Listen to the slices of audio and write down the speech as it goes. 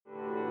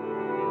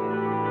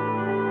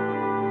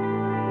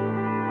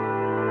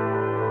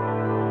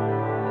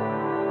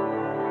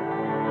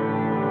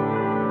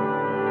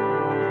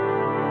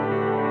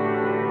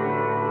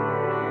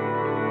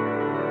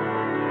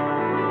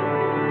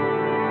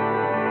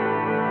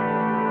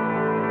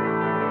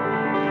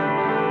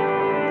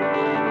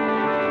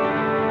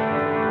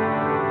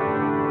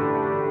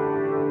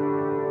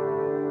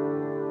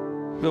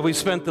Well, we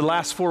spent the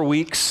last 4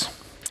 weeks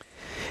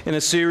in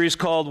a series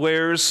called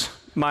Where's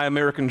My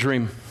American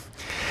Dream?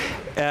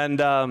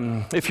 And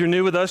if you're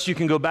new with us, you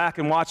can go back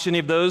and watch any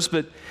of those.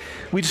 But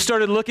we just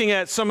started looking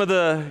at some of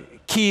the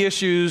key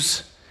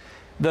issues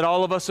that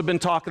all of us have been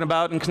talking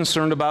about and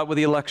concerned about with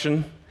the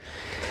election.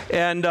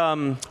 And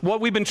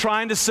what we've been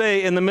trying to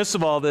say in the midst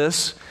of all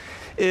this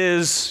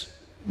is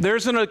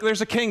there's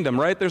a kingdom,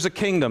 right? There's a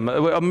kingdom.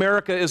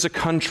 America is a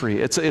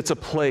country. It's a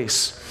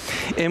place.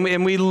 And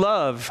we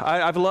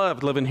I've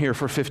loved living here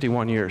for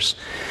 51 years.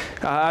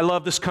 I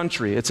love this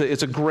country. It's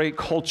a great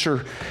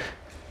culture,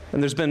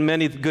 and there's been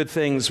many good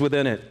things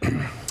within it.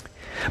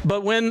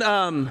 But when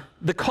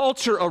the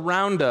culture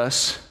around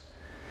us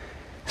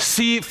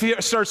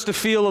starts to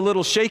feel a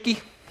little shaky,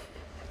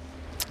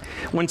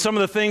 when some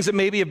of the things that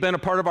maybe have been a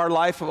part of our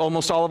life,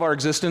 almost all of our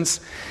existence,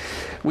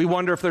 we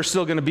wonder if they're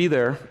still going to be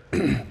there.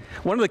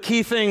 One of the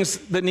key things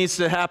that needs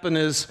to happen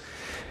is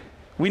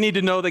we need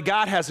to know that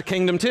God has a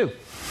kingdom too.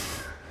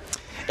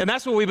 And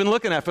that's what we've been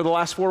looking at for the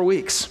last 4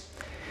 weeks.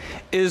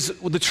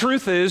 The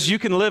truth is you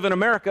can live in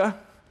America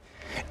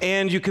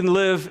and you can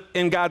live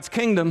in God's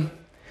kingdom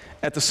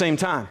at the same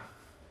time.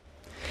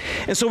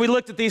 And so we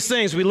looked at these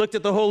things. We looked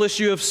at the whole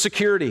issue of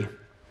security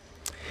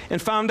and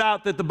found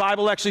out that the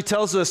Bible actually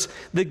tells us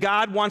that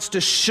God wants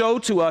to show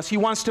to us, He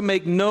wants to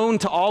make known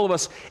to all of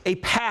us a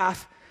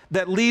path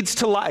that leads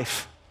to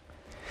life.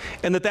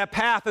 And that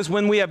path is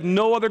when we have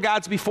no other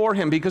gods before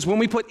Him, because when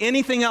we put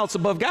anything else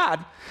above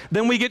God,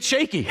 then we get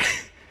shaky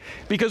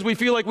because we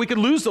feel like we could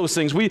lose those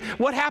things.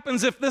 What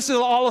happens if this is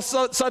all of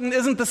a sudden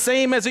isn't the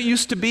same as it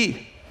used to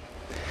be?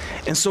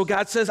 And so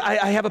God says, I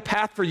have a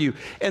path for you.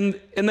 And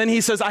then He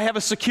says, I have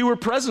a secure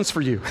presence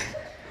for you.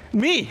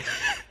 Me.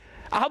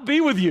 I'll be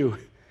with you.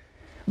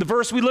 The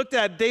verse we looked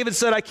at, David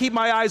said, I keep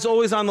my eyes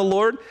always on the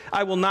Lord.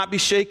 I will not be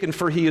shaken,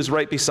 for He is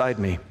right beside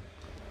me.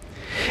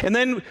 And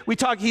then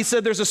he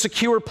said there's a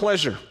secure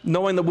pleasure,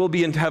 knowing that we'll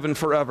be in heaven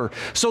forever.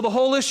 So the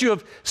whole issue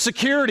of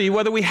security,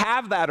 whether we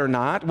have that or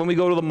not, when we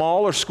go to the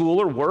mall or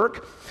school or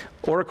work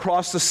or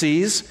across the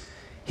seas,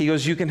 He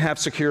goes, you can have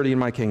security in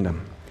my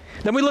kingdom.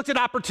 Then we looked at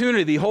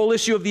opportunity, the whole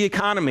issue of the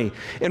economy,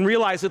 and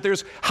realized that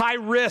there's high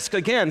risk.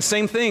 Again,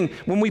 same thing.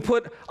 When we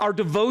put our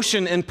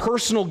devotion in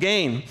personal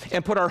gain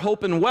and put our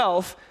hope in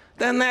wealth,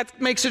 then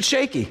that makes it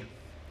shaky.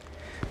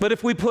 But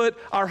if we put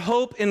our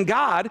hope in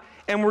God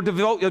and we're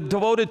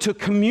devoted to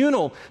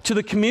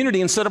the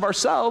community instead of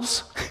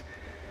ourselves,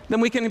 then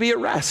we can be at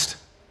rest.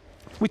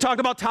 We talked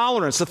about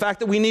tolerance, the fact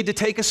that we need to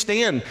take a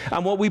stand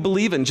on what we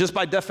believe in. Just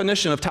by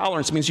definition of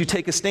tolerance means you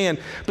take a stand,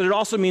 but it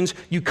also means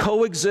you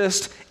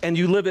coexist and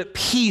you live at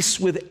peace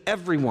with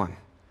everyone.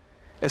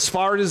 As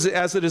far as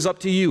it is up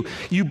to you,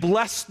 you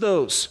bless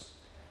those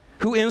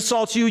who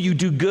insult you, you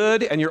do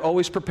good, and you're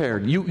always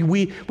prepared.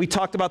 We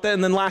talked about that,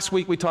 and then last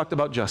week we talked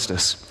about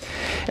justice.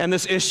 And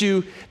this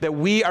issue that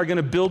we are going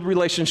to build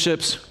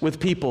relationships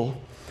with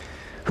people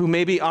who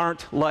maybe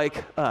aren't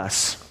like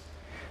us,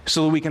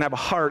 so that we can have a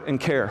heart and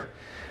care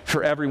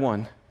for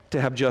everyone to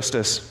have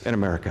justice in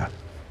America.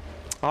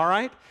 All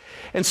right?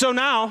 And so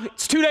now,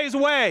 it's 2 days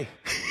away.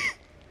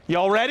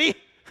 Y'all ready?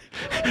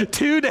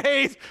 2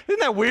 days. Isn't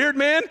that weird,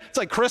 man? It's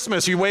like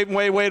Christmas. You wait,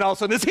 all of a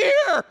sudden it's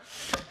here.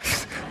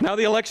 Now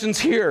the election's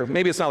here.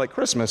 Maybe it's not like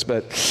Christmas,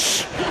 but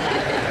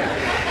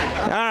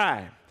all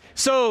right.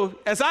 So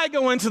as I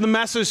go into the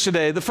message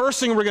today, the first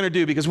thing we're going to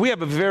do, because we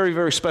have a very,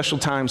 very special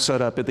time set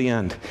up at the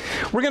end,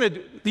 we're going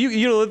to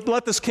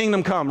let this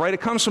kingdom come, right? It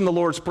comes from the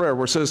Lord's Prayer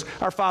where it says,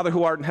 Our Father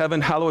who art in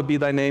heaven, hallowed be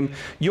thy name.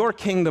 Your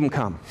kingdom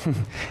come,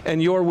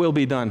 and your will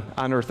be done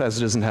on earth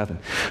as it is in heaven.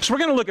 So we're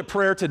going to look at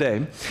prayer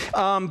today.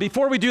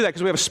 Before we do that,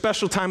 because we have a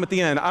special time at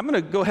the end, I'm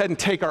going to go ahead and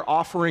take our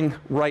offering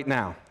right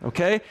now,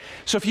 okay?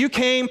 So if you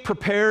came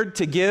prepared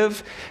to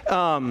give,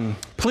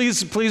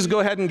 please go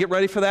ahead and get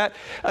ready for that.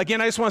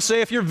 Again, I just want to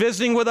say, if you're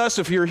visiting with us,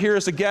 if you're here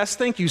as a guest,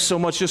 thank you so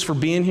much just for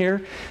being here.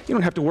 You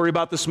don't have to worry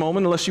about this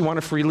moment unless you want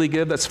to freely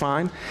give, that's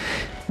fine.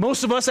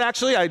 Most of us,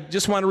 actually, I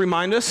just want to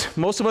remind us,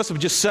 most of us have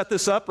just set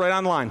this up right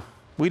online.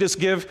 We just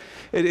give,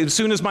 as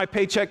soon as my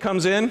paycheck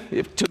comes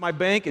in to my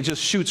bank, it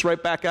just shoots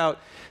right back out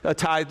a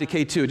tithe to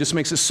K2. It just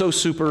makes it so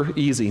super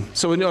easy.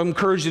 So I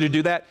encourage you to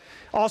do that.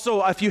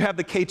 Also, if you have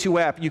the K2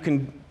 app, you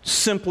can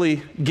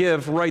simply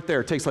give right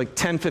there. It takes like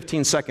 10,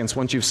 15 seconds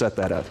once you've set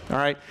that up, all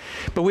right?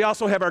 But we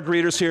also have our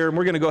greeters here, and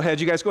we're going to go ahead.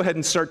 You guys go ahead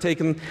and start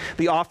taking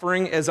the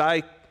offering as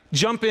I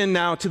jump in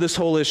now to this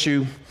whole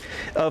issue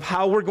of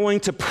how we're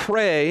going to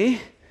pray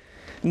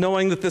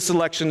knowing that this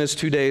election is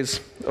 2 days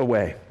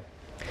away.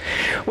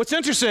 What's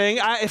interesting,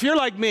 if you're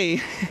like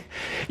me,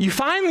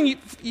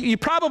 you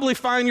probably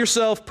find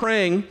yourself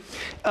praying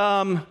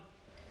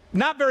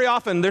not very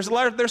often.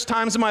 There's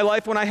times in my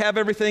life when I have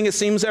everything, it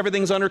seems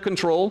everything's under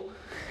control,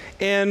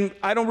 and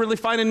I don't really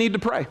find a need to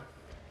pray.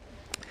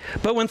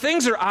 But when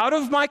things are out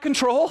of my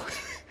control,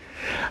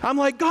 I'm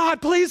like,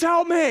 God, please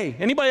help me.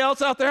 Anybody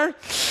else out there?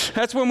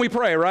 That's when we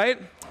pray, right?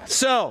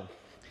 So,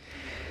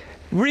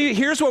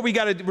 here's what we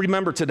got to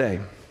remember today.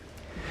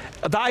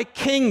 Thy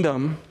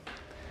kingdom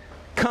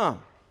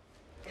come.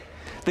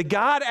 That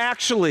God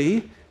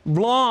actually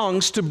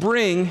longs to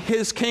bring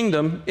his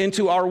kingdom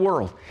into our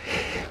world.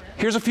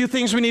 Here's a few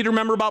things we need to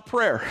remember about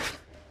prayer.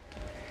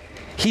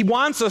 He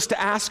wants us to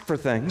ask for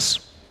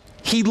things.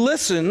 He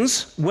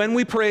listens when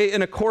we pray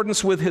in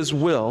accordance with his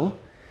will,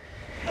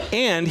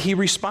 and he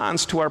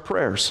responds to our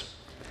prayers.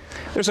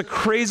 There's a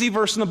crazy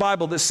verse in the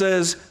Bible that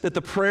says that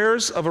the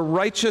prayers of a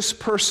righteous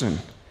person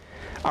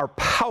are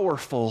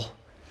powerful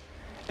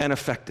and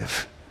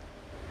effective.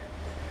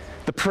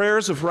 The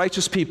prayers of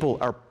righteous people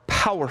are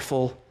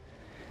powerful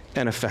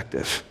and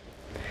effective.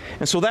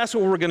 And so that's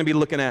what we're going to be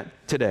looking at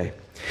today.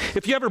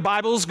 If you have your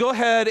Bibles, go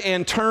ahead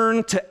and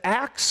turn to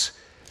Acts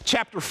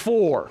chapter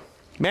 4.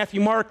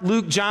 Matthew, Mark,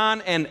 Luke,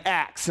 John, and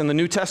Acts in the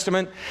New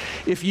Testament.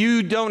 If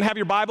you don't have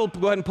your Bible,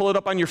 go ahead and pull it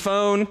up on your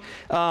phone.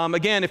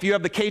 Again, if you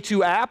have the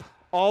K2 app,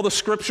 all the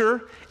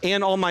scripture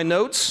and all my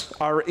notes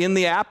are in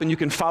the app, and you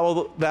can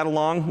follow that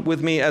along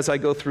with me as I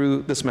go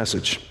through this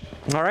message.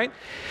 All right?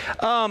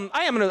 I'm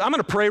going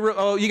to pray.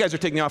 Oh, you guys are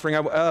taking the offering.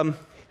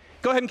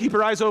 Go ahead and keep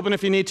your eyes open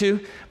if you need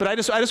to, but I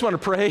just want to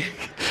pray.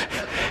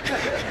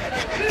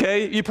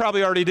 Okay, you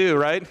probably already do,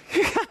 right?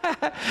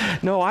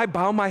 No, I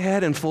bow my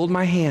head and fold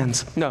my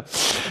hands. No.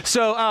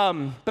 So,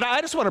 but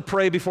I just want to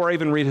pray before I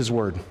even read his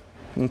word,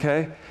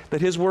 okay? That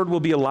his word will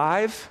be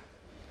alive.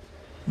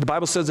 The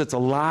Bible says it's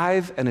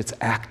alive and it's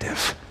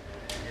active.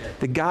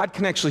 That God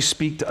can actually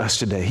speak to us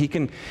today. He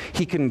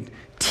can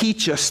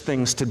teach us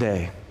things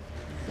today.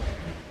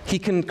 He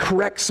can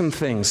correct some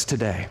things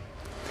today.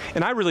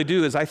 And I really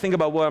do, as I think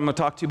about what I'm going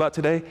to talk to you about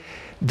today,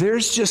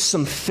 there's just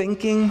some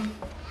thinking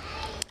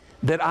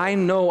that I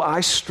know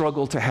I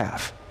struggle to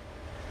have.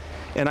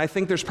 And I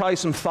think there's probably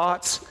some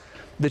thoughts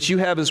that you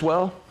have as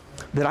well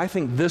that I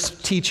think this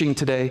teaching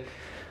today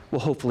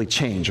will hopefully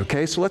change,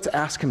 okay? So let's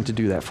ask him to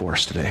do that for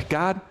us today.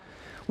 God,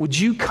 would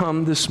you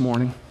come this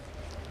morning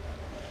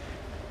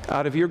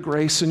out of your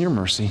grace and your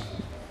mercy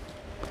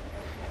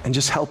and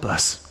just help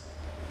us?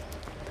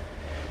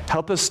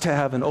 Help us to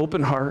have an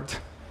open heart,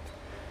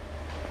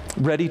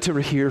 ready to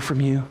hear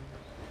from you.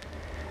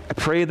 I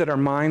pray that our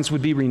minds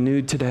would be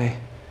renewed today,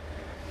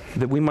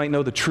 that we might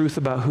know the truth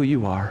about who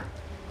you are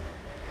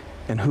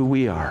and who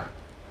we are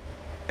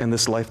in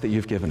this life that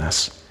you've given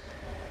us.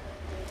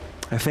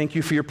 I thank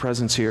you for your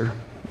presence here,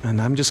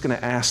 and I'm just going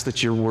to ask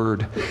that your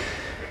word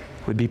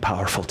would be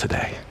powerful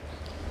today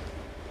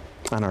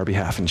on our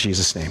behalf. In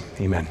Jesus' name,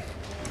 amen.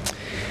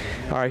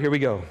 All right, here we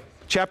go.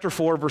 Chapter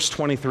 4, verse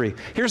 23.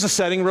 Here's the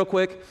setting real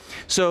quick.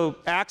 So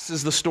Acts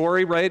is the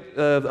story, right,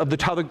 of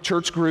how the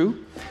church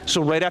grew.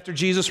 So right after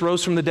Jesus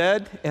rose from the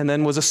dead and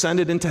then was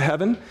ascended into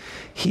heaven,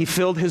 he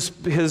filled his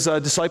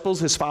disciples,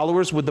 his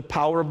followers, with the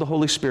power of the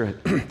Holy Spirit.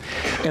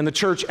 And the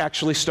church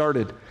actually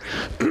started.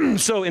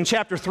 So in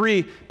chapter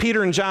 3,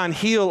 Peter and John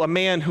heal a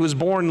man who was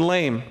born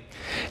lame.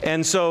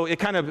 And so it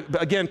kind of,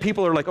 again,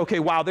 people are like, okay,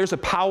 wow, there's a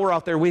power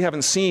out there we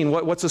haven't seen.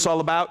 What's this all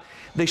about?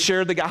 They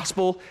shared the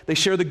gospel. They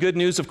shared the good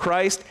news of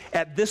Christ.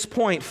 At this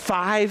point,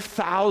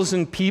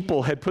 5,000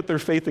 people had put their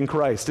faith in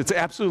Christ. It's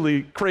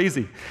absolutely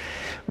crazy.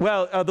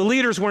 Well, the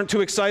leaders weren't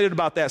too excited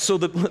about that. So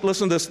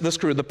listen to this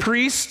crew. The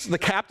priests, the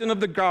captain of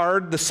the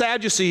guard, the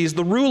Sadducees,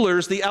 the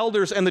rulers, the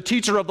elders, and the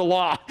teacher of the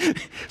law.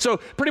 So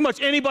pretty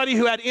much anybody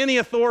who had any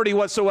authority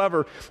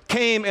whatsoever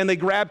came, and they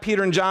grabbed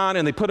Peter and John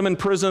and they put them in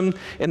prison,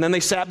 and then they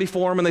sat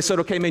before them and they said,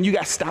 okay, man, you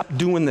got to stop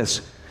doing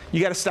this.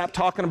 You got to stop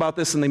talking about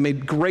this. And they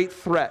made great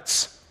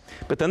threats.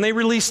 But then they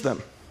released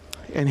them.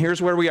 And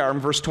here's where we are in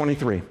verse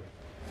 23.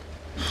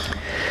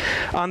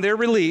 On their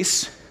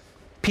release,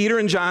 Peter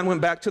and John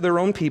went back to their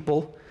own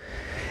people,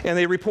 and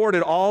they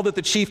reported all that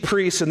the chief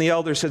priests and the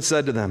elders had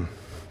said to them.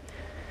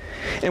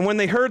 And when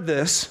they heard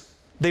this,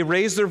 they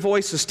raised their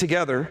voices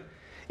together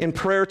in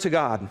prayer to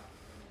God.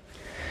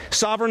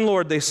 Sovereign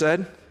Lord, they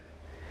said,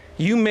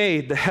 you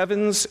made the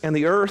heavens and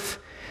the earth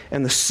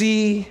and the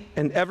sea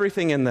and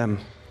everything in them.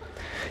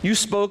 You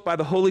spoke by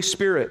the Holy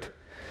Spirit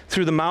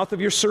through the mouth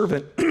of your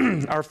servant,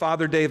 our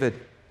father David.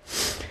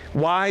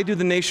 Why do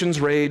the nations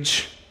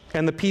rage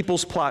and the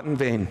peoples plot in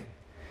vain?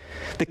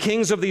 The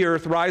kings of the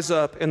earth rise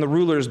up and the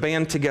rulers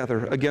band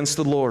together against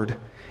the Lord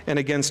and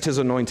against his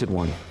anointed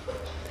one.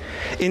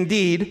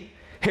 Indeed,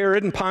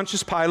 Herod and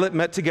Pontius Pilate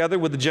met together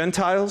with the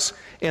Gentiles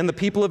and the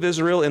people of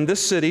Israel in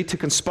this city to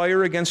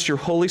conspire against your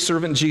holy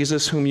servant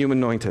Jesus, whom you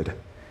anointed.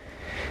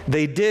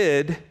 They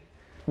did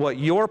what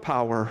your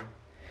power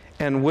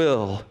and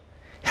will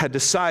had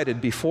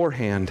decided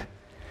beforehand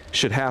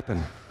should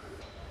happen.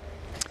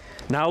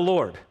 Now,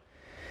 Lord,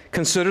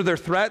 consider their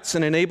threats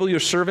and enable your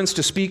servants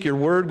to speak your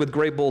word with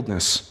great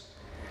boldness.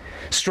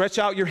 Stretch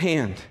out your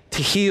hand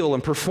to heal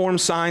and perform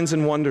signs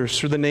and wonders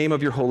through the name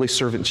of your holy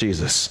servant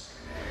Jesus.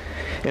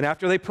 And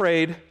after they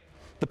prayed,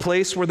 the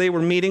place where they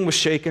were meeting was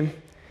shaken,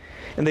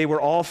 and they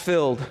were all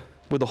filled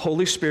with the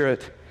Holy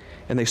Spirit,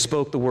 and they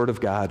spoke the word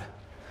of God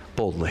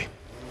boldly.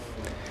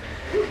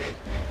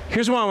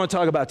 Here's what I want to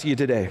talk about to you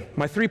today.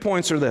 My 3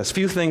 points are this. A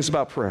few things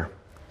about prayer.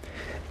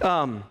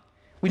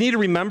 We need to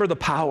remember the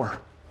power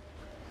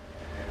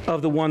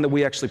of the one that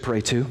we actually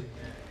pray to.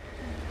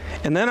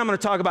 And then I'm going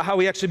to talk about how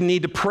we actually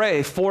need to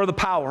pray for the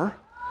power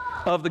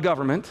of the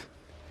government.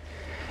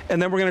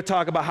 And then we're going to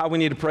talk about how we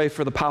need to pray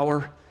for the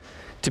power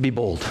to be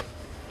bold.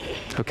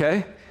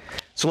 Okay?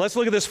 So let's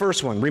look at this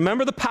first one.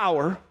 Remember the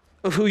power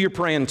of who you're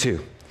praying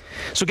to.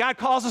 So God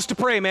calls us to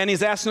pray, man.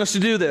 He's asking us to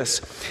do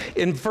this.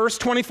 In verse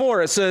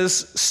 24, it says,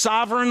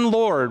 sovereign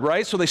Lord,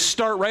 right? So they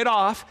start right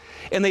off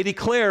and they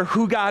declare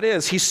who God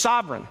is. He's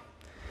sovereign.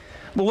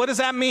 Well, what does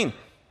that mean?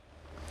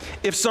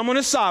 If someone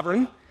is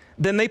sovereign,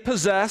 then they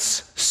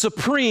possess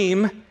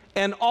supreme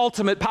and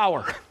ultimate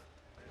power.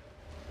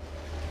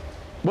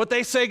 What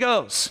they say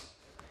goes.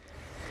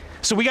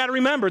 So we got to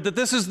remember that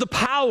this is the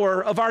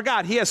power of our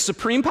God. He has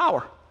supreme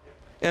power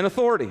and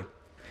authority.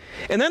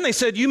 And then they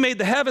said, you made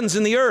the heavens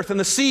and the earth and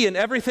the sea and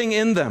everything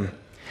in them.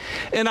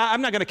 And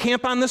I'm not going to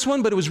camp on this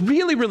one, but it was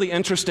really, really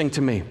interesting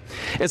to me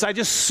as I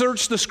just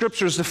searched the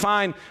scriptures to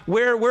find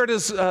where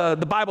does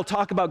the Bible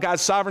talk about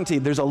God's sovereignty.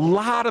 There's a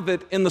lot of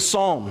it in the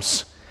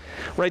Psalms,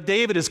 right?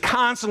 David is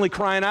constantly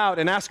crying out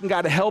and asking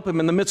God to help him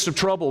in the midst of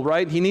trouble,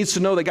 right? He needs to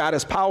know that God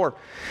has power.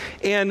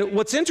 And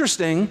what's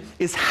interesting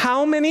is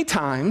how many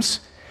times,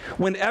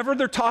 whenever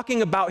they're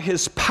talking about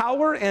his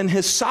power and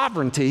his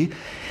sovereignty,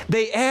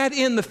 they add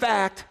in the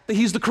fact that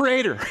he's the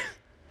creator.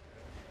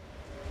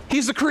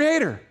 He's the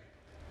creator.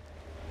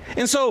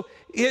 And so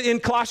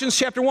in Colossians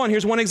chapter 1,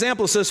 here's one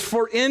example. It says,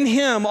 for in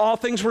him all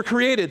things were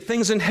created,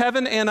 things in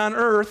heaven and on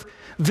earth,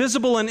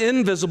 visible and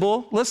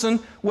invisible. Listen,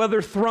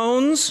 whether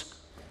thrones,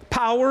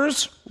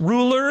 powers,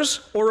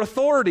 rulers, or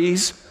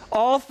authorities,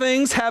 all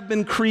things have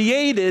been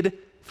created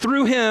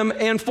through him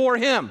and for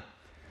him.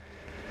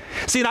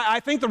 See, I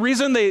think the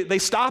reason they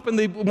stop and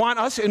they want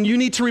us, and you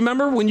need to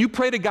remember when you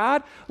pray to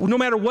God, no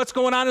matter what's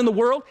going on in the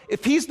world,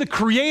 if he's the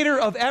creator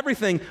of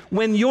everything,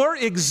 when your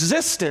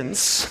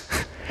existence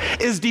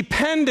is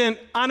dependent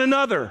on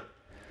another,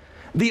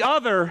 the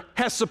other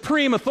has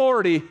supreme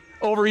authority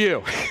over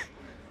you.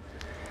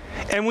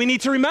 And we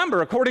need to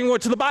remember, according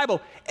to the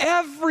Bible,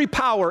 every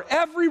power,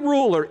 every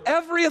ruler,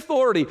 every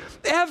authority,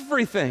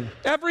 everything,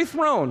 every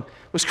throne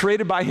was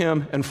created by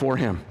him and for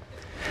him.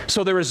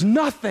 So there is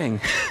nothing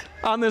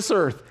on this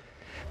earth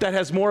that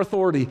has more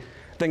authority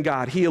than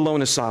God. He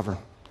alone is sovereign.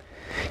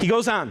 He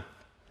goes on,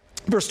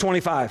 verse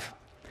 25.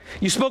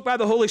 You spoke by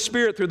the Holy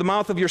Spirit through the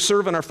mouth of your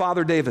servant, our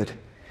father David.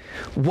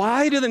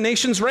 Why do the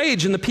nations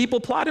rage and the people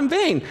plot in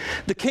vain?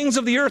 The kings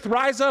of the earth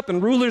rise up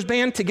and rulers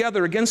band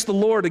together against the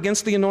Lord,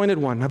 against the Anointed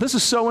One. Now this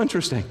is so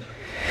interesting.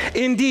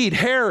 Indeed,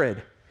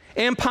 Herod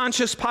and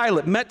Pontius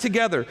Pilate met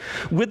together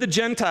with the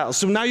Gentiles.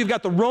 So now you've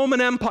got the Roman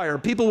Empire,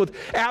 people with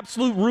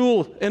absolute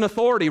rule and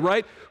authority,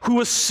 right?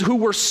 Who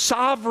were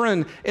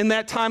sovereign in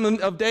that time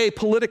of day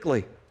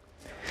politically.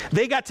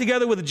 They got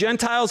together with the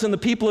Gentiles and the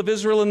people of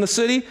Israel in the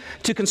city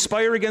to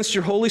conspire against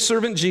your holy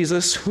servant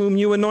Jesus, whom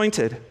you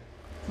anointed.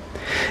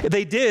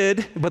 They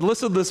did, but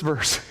listen to this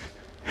verse.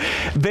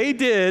 They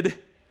did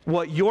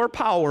what your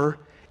power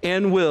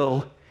and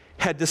will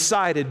had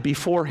decided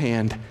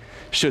beforehand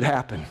should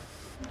happen.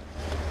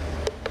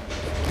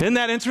 Isn't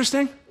that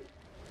interesting?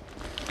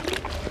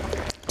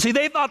 See,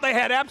 they thought they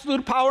had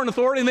absolute power and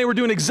authority and they were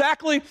doing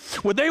exactly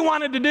what they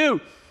wanted to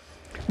do.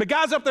 But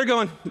God's up there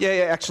going, yeah,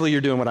 actually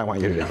you're doing what I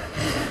want you to do.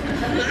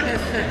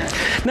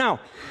 Now,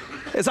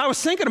 as I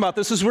was thinking about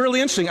this is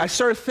really interesting. I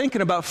started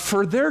thinking about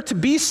for there to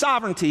be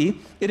sovereignty,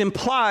 it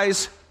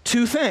implies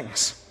two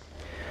things: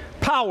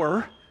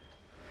 power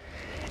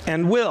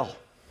and will.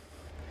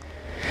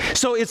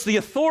 So it's the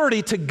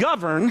authority to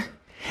govern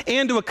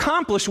and to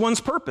accomplish one's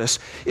purpose.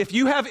 If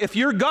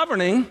you're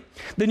governing,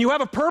 then you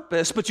have a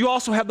purpose, but you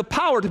also have the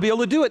power to be able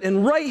to do it.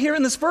 And right here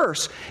in this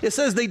verse, it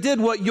says they did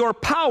what your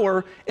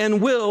power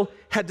and will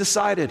had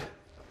decided.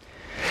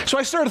 So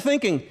I started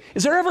thinking,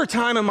 is there ever a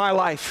time in my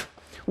life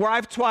where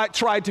I've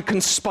tried to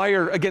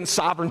conspire against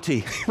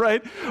sovereignty,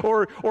 right?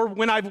 Or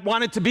when I've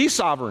wanted to be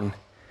sovereign?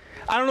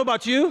 I don't know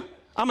about you.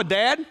 I'm a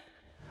dad.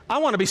 I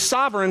want to be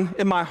sovereign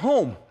in my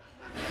home.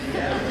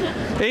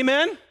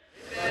 Amen?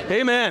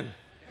 Amen.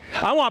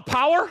 I want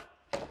power,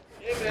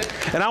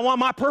 and I want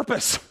my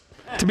purpose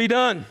to be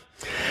done.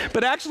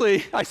 But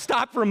actually, I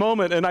stopped for a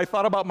moment, and I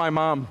thought about my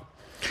mom.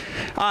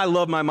 I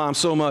love my mom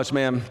so much,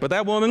 man. But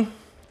that woman,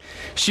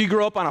 she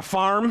grew up on a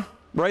farm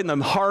right in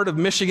the heart of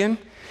Michigan,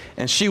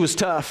 and she was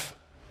tough.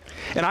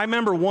 And I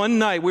remember one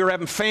night, we were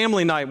having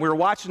family night. We were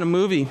watching a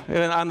movie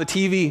on the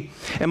TV,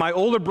 and my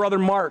older brother,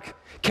 Mark,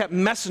 kept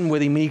messing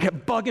with him. He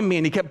kept bugging me,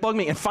 and he kept bugging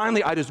me. And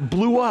finally, I just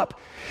blew up,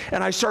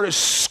 and I started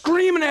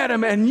screaming at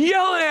him and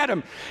yelling at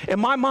him. And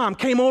my mom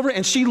came over,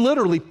 and she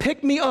literally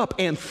picked me up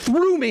and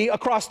threw me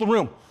across the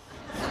room.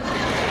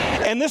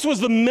 And this was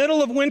the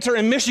middle of winter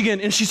in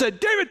Michigan, and she said,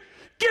 David,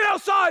 get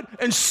outside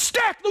and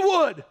stack the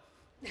wood.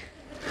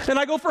 And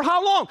I go, for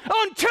how long?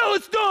 Until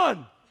it's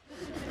done.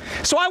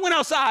 So I went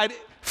outside,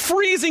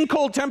 freezing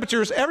cold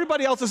temperatures.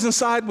 Everybody else is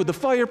inside with the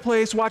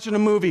fireplace watching a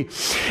movie.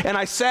 And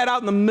I sat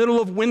out in the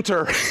middle of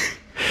winter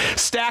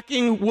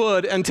stacking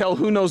wood until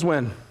who knows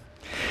when.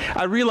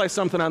 I realized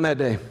something on that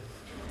day.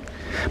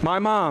 My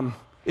mom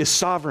is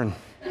sovereign.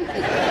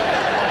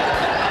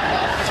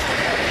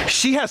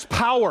 She has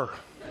power.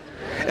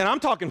 And I'm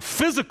talking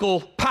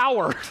physical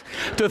power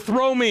to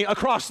throw me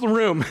across the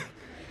room.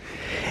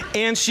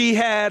 And she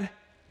had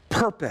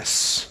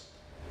purpose.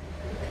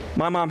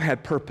 My mom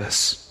had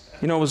purpose.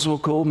 You know what was so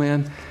cool,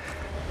 man?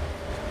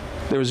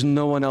 There was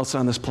no one else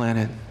on this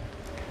planet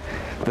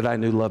that I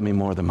knew loved me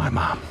more than my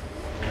mom.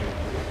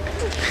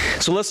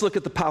 So let's look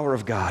at the power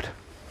of God.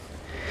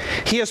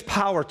 He has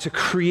power to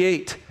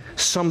create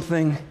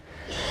something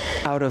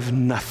out of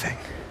nothing,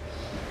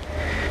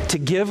 to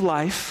give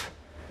life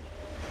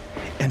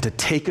and to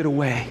take it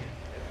away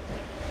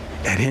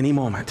at any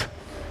moment,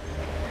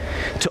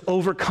 to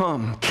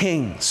overcome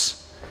kings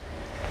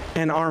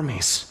and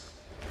armies.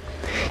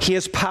 He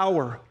has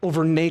power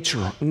over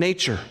nature.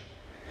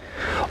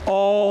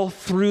 All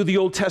through the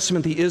Old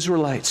Testament, the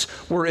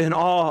Israelites were in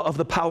awe of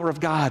the power of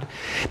God.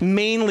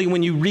 Mainly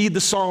when you read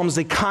the Psalms,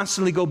 they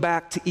constantly go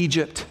back to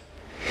Egypt.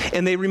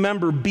 And they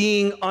remember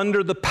being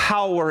under the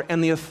power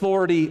and the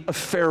authority of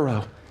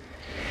Pharaoh.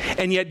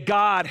 And yet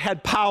God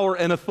had power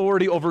and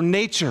authority over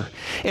nature.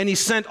 And he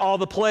sent all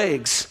the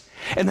plagues.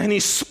 And then he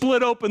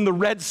split open the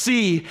Red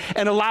Sea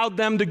and allowed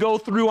them to go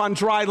through on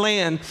dry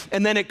land.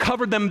 And then it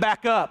covered them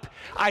back up.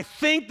 I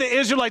think the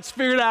Israelites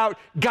figured out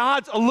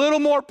God's a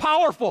little more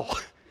powerful.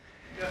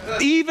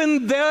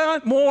 Even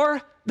more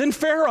than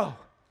Pharaoh.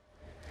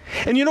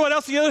 And you know what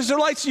else the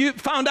Israelites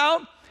found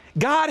out?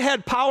 God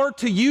had power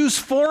to use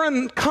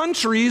foreign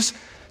countries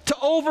to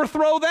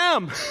overthrow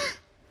them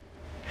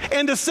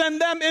and to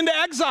send them into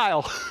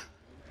exile.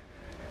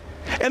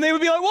 And they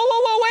would be like,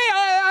 whoa,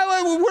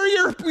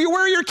 wait,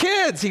 where are your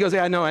kids? He goes,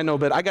 yeah, I know,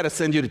 but I got to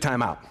send you to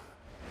timeout.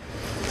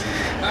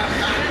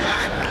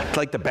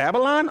 Like the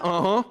Babylon?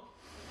 Uh-huh.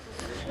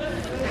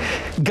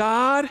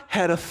 God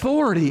had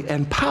authority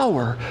and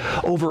power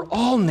over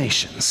all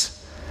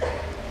nations,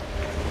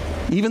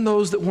 even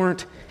those that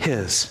weren't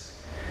his.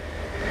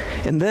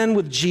 And then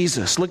with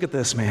Jesus, look at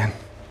this, man.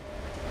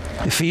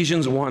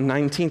 Ephesians 1,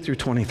 19 through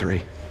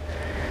 23.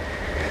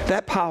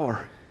 That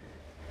power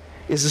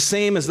is the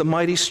same as the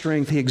mighty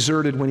strength he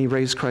exerted when he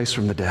raised Christ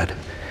from the dead.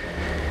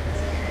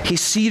 He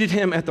seated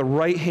him at the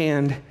right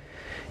hand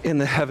in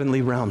the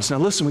heavenly realms. Now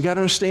listen, we got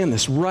to understand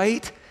this.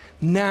 Right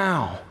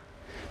now,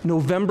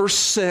 November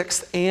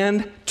 6th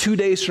and 2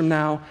 days from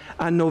now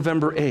on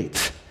November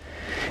 8th,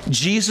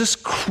 Jesus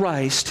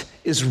Christ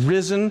is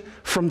risen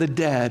from the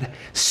dead,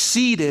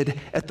 seated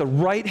at the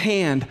right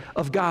hand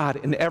of God.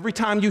 And every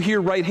time you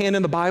hear right hand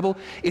in the Bible,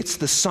 it's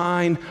the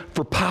sign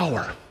for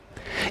power.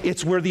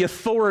 It's where the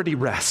authority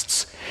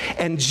rests.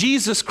 And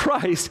Jesus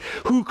Christ,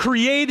 who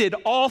created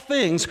all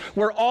things,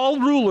 where all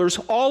rulers,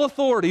 all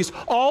authorities,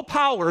 all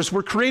powers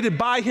were created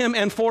by him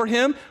and for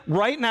him,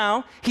 right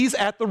now, he's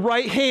at the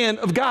right hand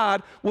of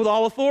God with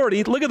all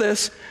authority. Look at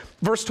this,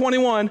 verse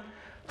 21,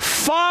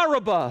 far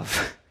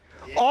above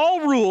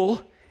all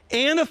rule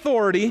and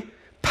authority,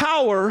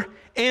 power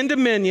and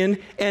dominion,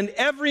 and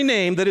every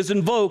name that is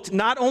invoked,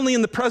 not only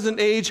in the present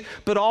age,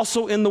 but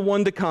also in the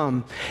one to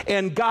come.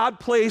 And God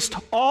placed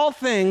all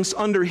things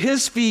under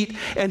his feet,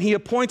 and he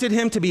appointed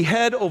him to be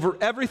head over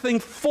everything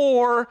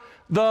for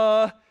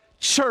the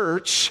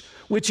church,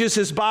 which is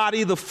his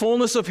body, the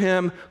fullness of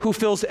him who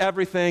fills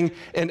everything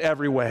in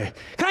every way.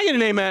 Can I get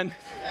an amen?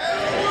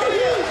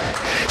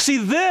 See,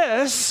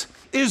 this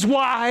is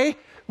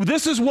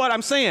what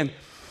I'm saying.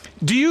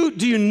 Do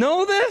you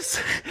know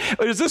this?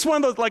 Or is this one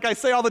of those, like I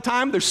say all the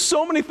time, there's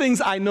so many things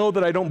I know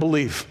that I don't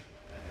believe.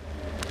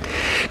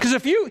 Because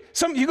if you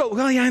go,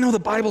 well, yeah, I know the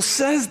Bible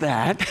says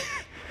that,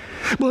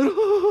 but,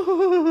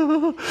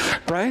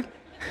 right?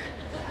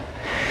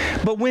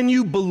 But when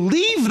you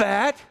believe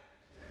that,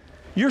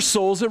 your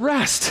soul's at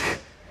rest.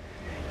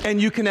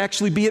 And you can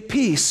actually be at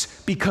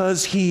peace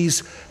because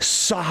he's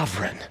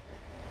sovereign.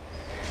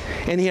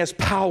 And he has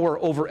power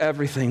over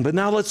everything. But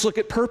now let's look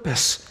at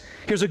purpose.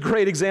 Here's a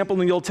great example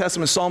in the Old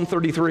Testament, Psalm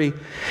 33. It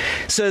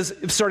says,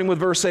 starting with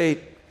verse 8,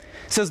 it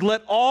says,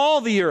 let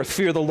all the earth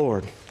fear the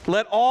Lord.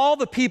 Let all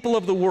the people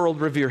of the world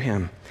revere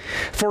him.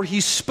 For he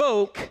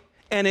spoke,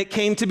 and it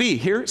came to be.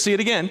 Here, see it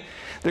again.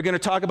 They're going to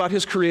talk about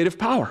his creative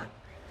power.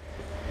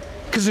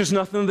 Because there's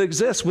nothing that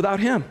exists without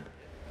him.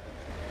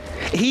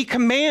 He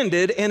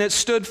commanded, and it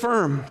stood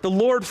firm. The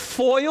Lord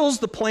foils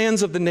the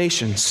plans of the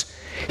nations.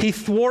 He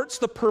thwarts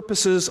the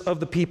purposes of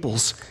the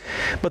peoples.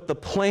 But the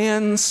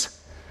plans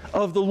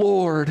of the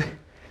Lord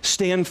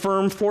stand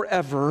firm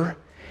forever,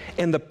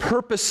 and the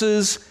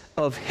purposes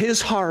of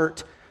his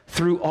heart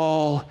through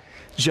all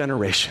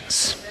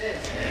generations.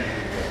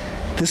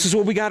 This is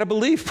what we got to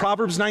believe.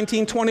 Proverbs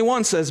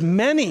 19:21 says,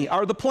 many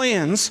are the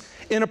plans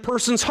in a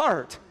person's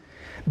heart,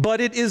 but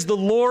it is the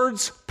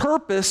Lord's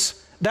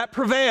purpose that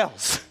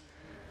prevails.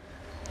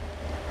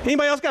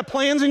 Anybody else got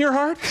plans in your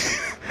heart?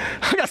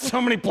 I got so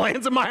many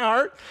plans in my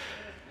heart.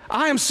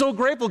 I am so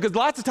grateful because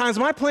lots of times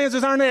my plans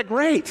just aren't that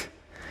great.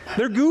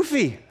 They're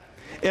goofy.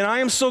 And I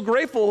am so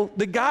grateful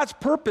that God's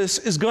purpose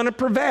is going to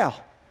prevail.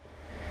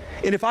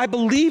 And if I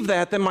believe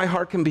that, then my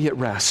heart can be at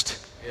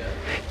rest. Yeah.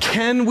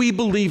 Can we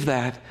believe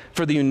that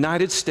for the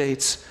United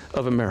States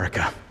of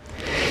America?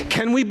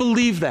 Can we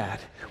believe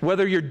that?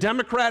 Whether you're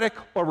Democratic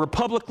or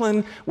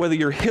Republican, whether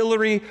you're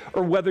Hillary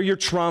or whether you're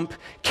Trump,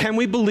 can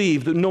we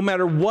believe that no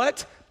matter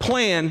what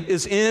plan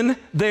is in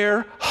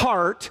their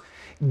heart,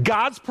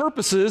 God's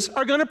purposes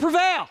are going to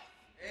prevail.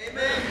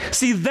 Amen.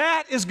 See,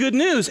 that is good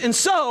news. And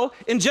so,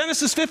 in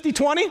Genesis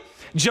 50:20,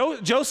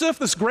 Joseph,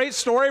 this great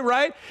story,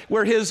 right,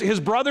 where his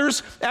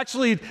brothers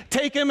actually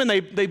take him and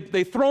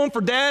they throw him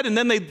for dead, and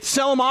then they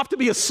sell him off to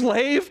be a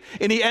slave,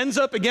 and he ends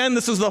up, again,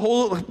 this is the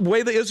whole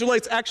way the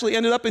Israelites actually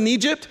ended up in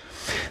Egypt.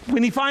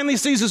 When he finally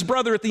sees his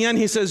brother at the end,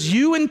 he says,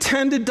 "You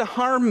intended to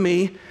harm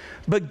me,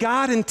 but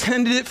God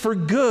intended it for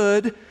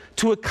good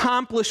to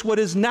accomplish what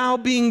is now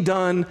being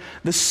done,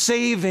 the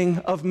saving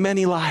of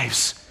many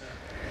lives."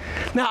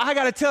 Now, I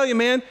got to tell you,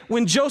 man,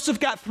 when Joseph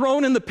got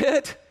thrown in the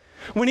pit,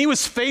 when he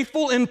was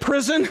faithful in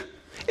prison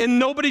and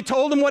nobody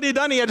told him what he had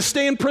done, he had to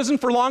stay in prison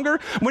for longer.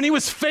 When he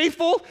was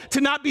faithful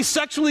to not be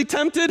sexually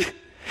tempted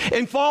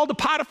and fall to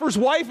Potiphar's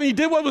wife, and he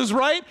did what was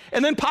right,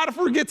 and then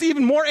Potiphar gets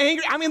even more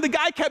angry. I mean, the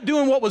guy kept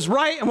doing what was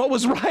right and what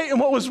was right and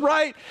what was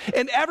right,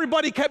 and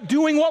everybody kept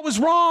doing what was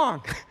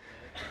wrong.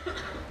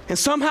 And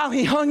somehow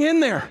he hung in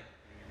there.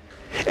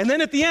 And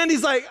then at the end,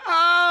 he's like,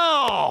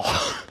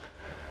 oh,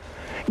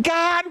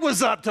 God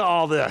was up to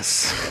all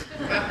this.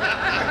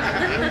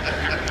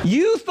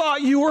 You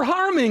thought you were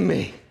harming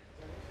me.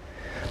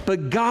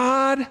 But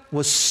God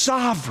was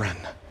sovereign,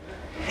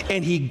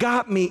 and he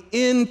got me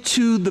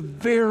into the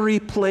very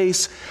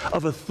place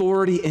of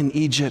authority in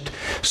Egypt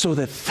so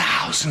that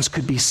thousands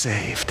could be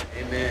saved.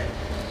 Amen.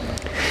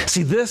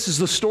 See, this is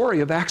the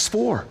story of Acts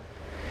 4.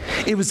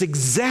 It was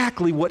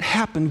exactly what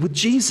happened with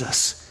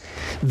Jesus.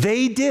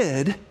 They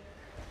did,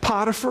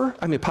 get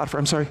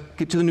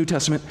to the New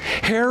Testament.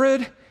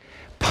 Herod,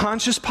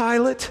 Pontius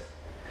Pilate,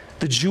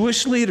 the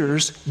Jewish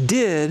leaders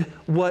did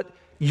what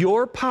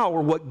your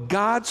power, what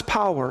God's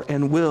power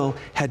and will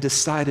had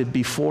decided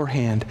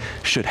beforehand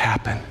should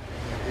happen.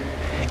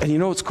 And you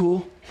know what's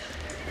cool?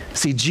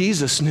 See,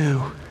 Jesus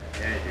knew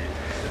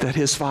that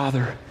his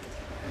Father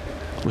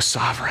was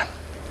sovereign.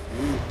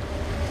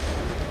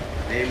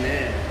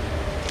 Amen.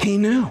 He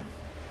knew.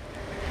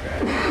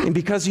 And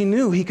because he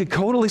knew, he could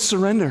totally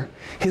surrender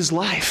his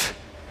life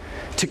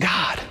to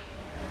God.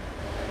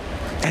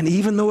 And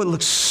even though it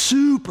looked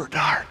super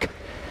dark,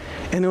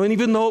 and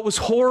even though it was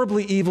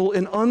horribly evil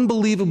and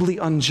unbelievably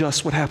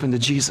unjust what happened to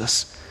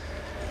Jesus,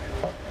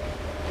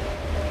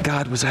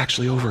 God was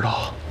actually over it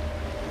all.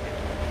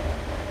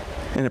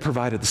 And it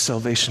provided the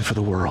salvation for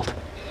the world.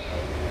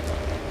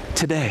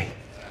 Today,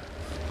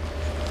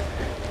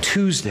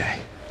 Tuesday,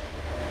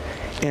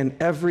 and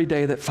every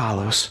day that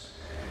follows,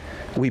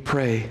 we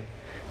pray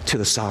to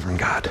the sovereign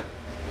God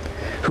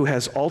who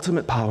has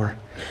ultimate power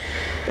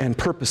and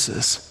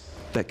purposes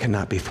that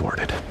cannot be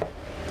thwarted.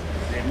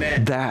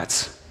 Amen.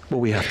 That's what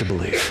we have to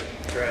believe.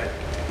 Right.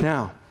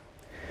 Now,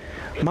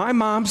 my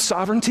mom's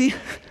sovereignty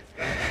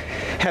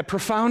had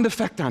profound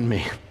effect on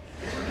me.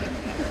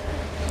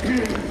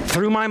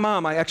 Through my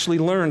mom, I actually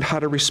learned how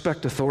to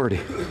respect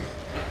authority.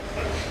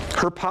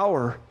 Her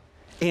power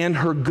and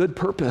her good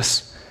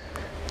purpose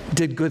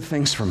did good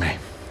things for me.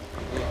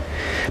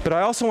 But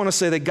I also want to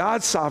say that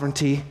God's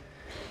sovereignty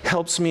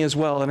helps me as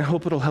well, and I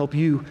hope it'll help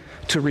you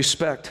to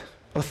respect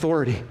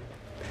authority.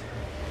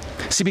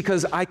 See,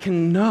 because I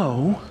can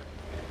know,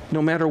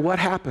 no matter what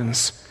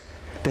happens,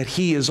 that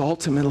he is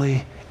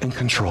ultimately in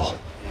control.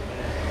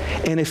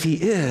 And if he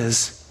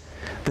is,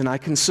 then I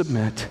can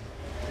submit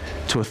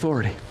to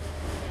authority.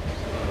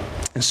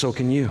 And so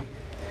can you.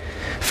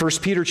 1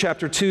 Peter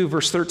chapter 2,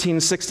 verse 13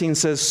 and 16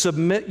 says,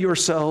 "Submit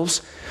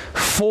yourselves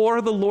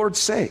for the Lord's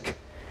sake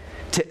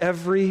to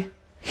every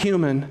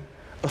human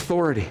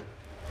authority,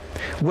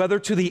 whether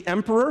to the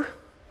emperor,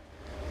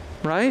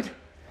 right,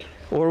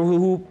 or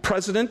who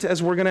president,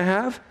 as we're going to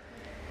have,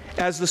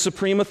 as the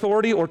supreme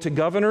authority, or to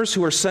governors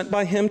who are sent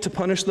by him to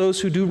punish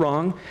those who do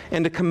wrong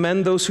and to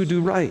commend those who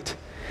do right.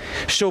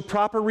 Show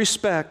proper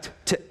respect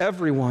to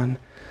everyone,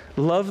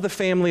 love the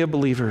family of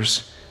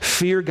believers,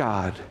 fear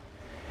God,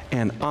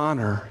 and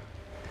honor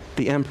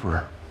the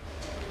emperor."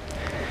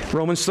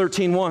 Romans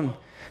 13:1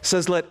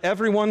 says, "Let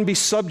everyone be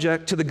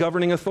subject to the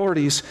governing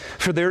authorities,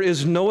 for there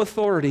is no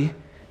authority,"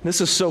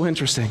 this is so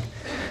interesting,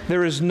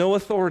 "there is no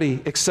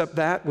authority except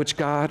that which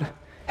God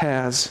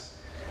has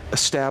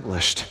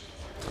established."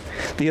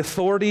 The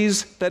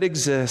authorities that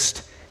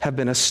exist have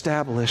been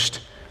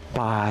established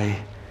by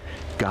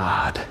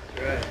God.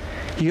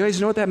 You guys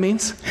know what that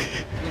means?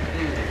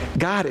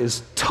 God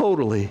is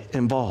totally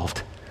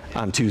involved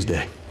on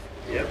Tuesday.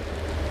 Yep.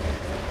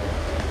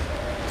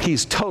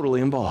 He's totally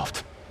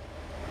involved.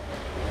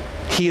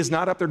 He is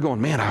not up there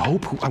going, "Man,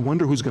 I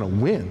wonder who's going to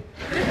win."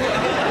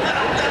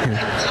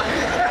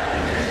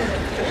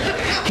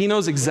 He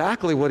knows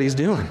exactly what he's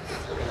doing.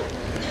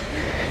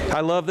 I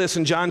love this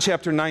in John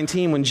chapter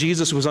 19 when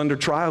Jesus was under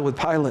trial with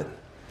Pilate.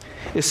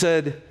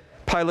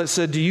 Pilate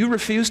said, "Do you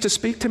refuse to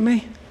speak to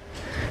me?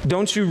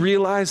 Don't you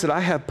realize that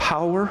I have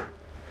power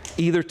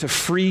either to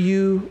free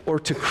you or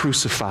to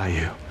crucify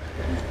you?"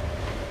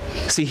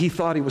 See, he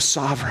thought he was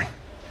sovereign.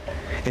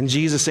 And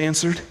Jesus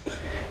answered,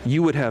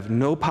 "You would have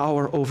no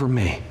power over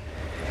me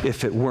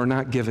if it were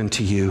not given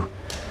to you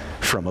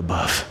from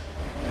above."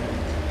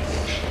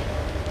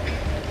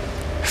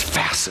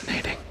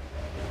 Fascinating.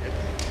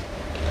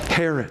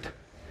 Herod,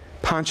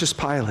 Pontius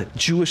Pilate,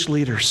 Jewish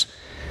leaders,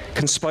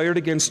 conspired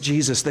against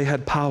Jesus. They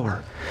had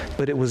power,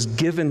 but it was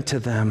given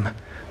to them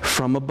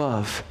from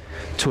above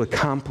to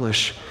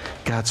accomplish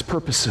God's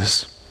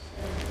purposes.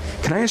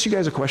 Can I ask you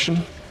guys a question?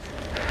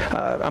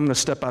 I'm going to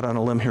step out on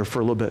a limb here for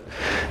a little bit.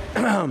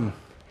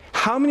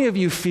 How many of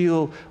you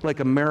feel like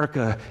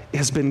America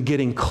has been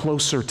getting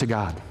closer to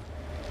God?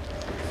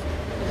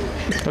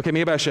 Okay,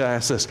 maybe I should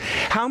ask this.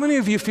 How many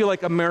of you feel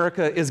like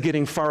America is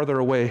getting farther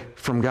away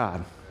from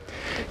God?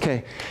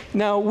 Okay,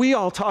 now we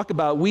all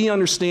we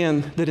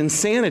understand that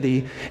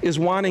insanity is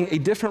wanting a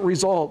different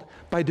result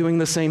by doing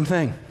the same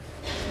thing.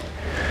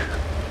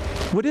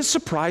 Would it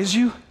surprise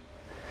you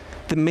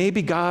that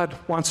maybe God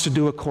wants to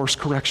do a course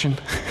correction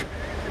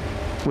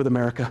with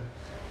America?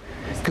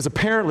 Because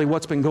apparently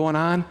what's been going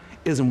on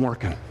isn't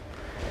working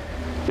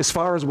as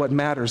far as what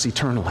matters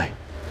eternally.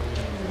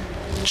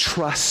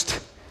 Trust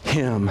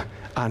Him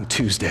on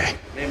Tuesday.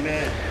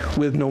 Amen.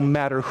 With no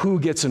matter who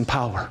gets in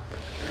power.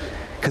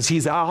 Because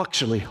He's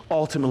actually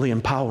ultimately in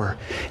power.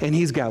 And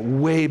He's got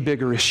way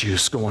bigger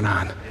issues going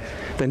on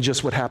than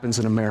just what happens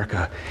in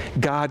America.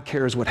 God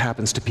cares what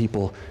happens to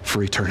people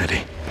for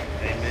eternity.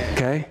 Amen.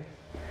 Okay?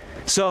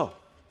 So,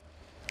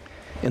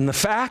 in the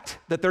fact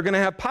that they're going to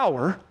have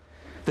power,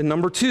 then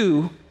number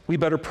two, we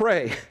better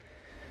pray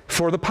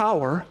for the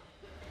power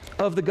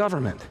of the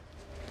government.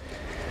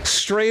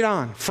 Straight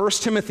on, 1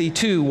 Timothy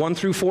 2, 1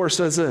 through 4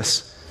 says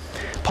this.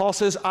 Paul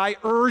says, I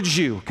urge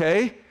you,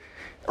 okay?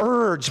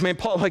 Urge, man,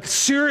 Paul, like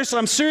serious,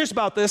 I'm serious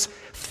about this.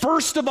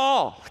 First of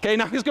all, okay,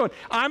 now he's going,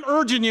 I'm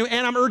urging you,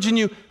 and I'm urging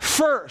you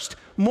first,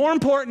 more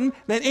important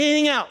than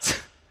anything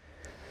else.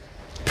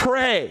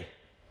 Pray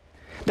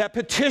that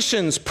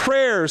petitions,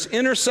 prayers,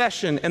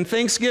 intercession, and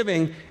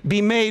thanksgiving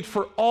be made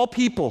for all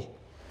people,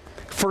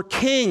 for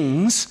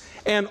kings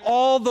and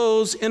all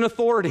those in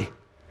authority,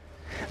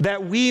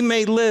 that we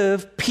may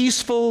live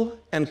peaceful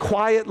and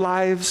quiet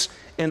lives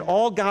in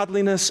all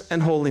godliness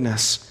and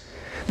holiness.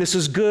 This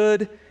is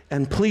good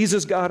and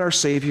pleases God our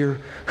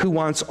Savior, who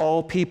wants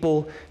all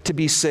people to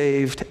be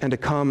saved and to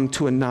come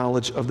to a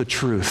knowledge of the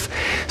truth.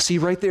 See,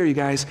 right there, you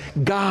guys,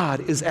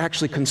 God is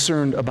actually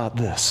concerned about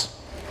this.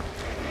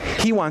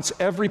 He wants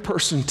every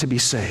person to be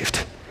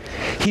saved.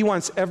 He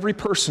wants every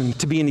person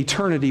to be in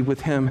eternity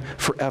with Him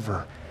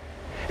forever.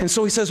 And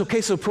so he says,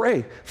 okay, so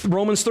pray.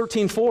 Romans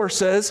 13:4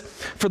 says,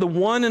 for the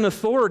one in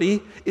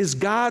authority is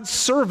God's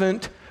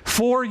servant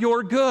for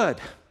your good.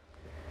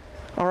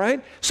 All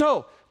right?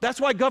 So that's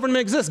why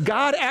government exists.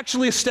 God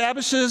actually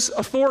establishes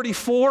authority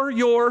for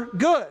your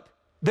good.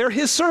 They're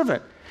His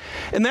servant.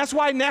 And that's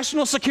why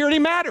national security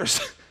matters.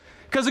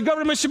 Because the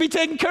government should be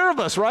taking care of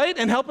us, right?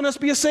 And helping us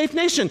be a safe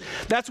nation.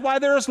 That's why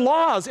there's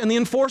laws and the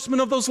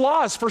enforcement of those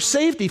laws for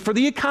safety, for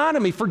the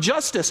economy, for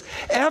justice.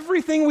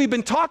 Everything we've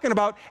been talking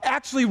about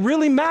actually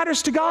really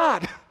matters to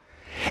God.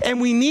 And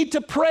we need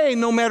to pray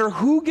no matter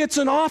who gets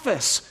in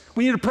office.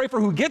 We need to pray for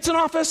who gets in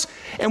office,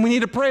 and we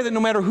need to pray that no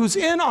matter who's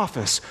in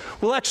office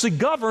will actually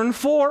govern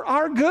for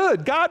our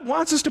good. God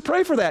wants us to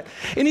pray for that.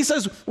 And He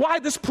says, why?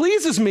 This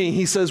pleases me.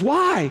 He says,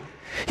 why?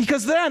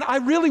 Because then I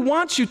really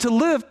want you to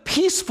live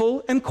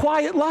peaceful and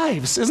quiet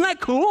lives. Isn't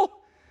that cool?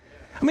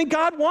 I mean,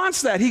 God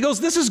wants that. He goes,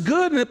 this is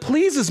good and it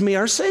pleases me,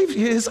 our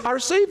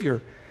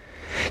Savior.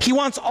 He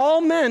wants all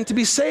men to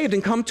be saved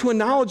and come to a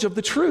knowledge of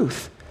the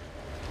truth.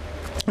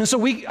 And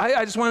so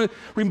I just want to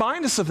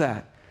remind us of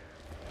that.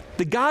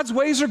 That God's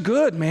ways are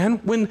good, man.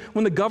 When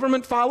the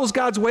government follows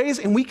God's ways,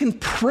 and we can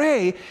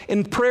pray,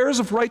 and prayers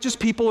of righteous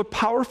people are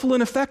powerful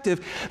and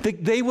effective,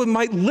 that they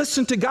might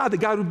listen to God, that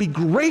God would be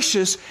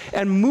gracious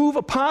and move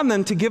upon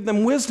them to give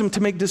them wisdom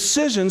to make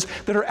decisions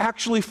that are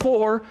actually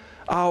for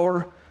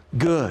our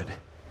good.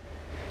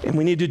 And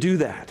we need to do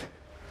that.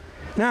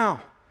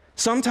 Now,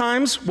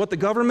 sometimes what the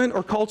government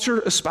or culture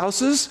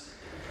espouses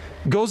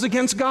goes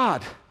against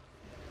God.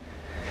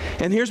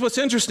 And here's what's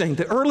interesting.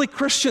 The early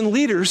Christian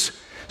leaders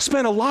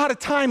spent a lot of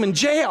time in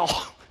jail.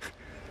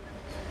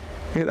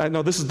 I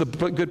know this is the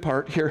good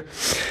part here.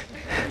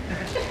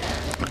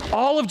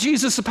 All of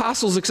Jesus'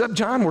 apostles except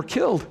John were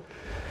killed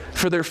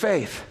for their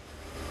faith.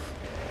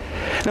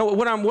 Now,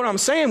 what I'm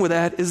saying with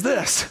that is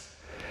this.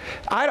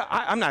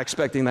 I'm not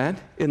expecting that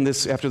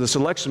after this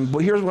election, but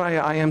here's what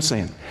I am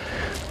saying.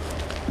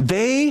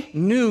 They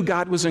knew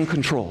God was in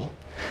control.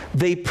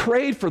 They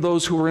prayed for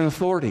those who were in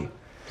authority.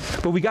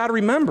 But we got to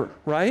remember,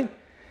 right?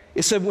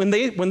 It said when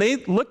they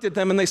looked at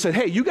them and they said,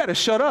 hey, you got to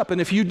shut up,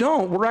 and if you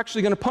don't, we're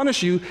actually going to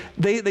punish you.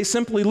 They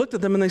simply looked at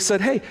them and they said,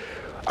 hey,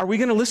 are we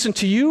going to listen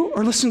to you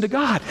or listen to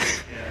God?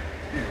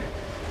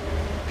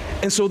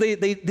 And so they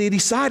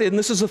decided, and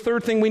this is the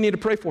third thing we need to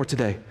pray for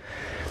today.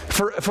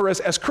 For us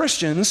as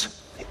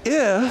Christians,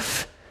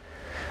 if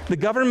the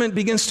government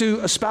begins to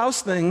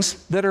espouse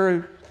things that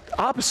are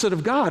opposite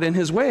of God and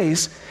His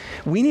ways,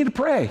 we need to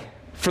pray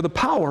for the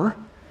power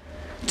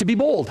to be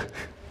bold.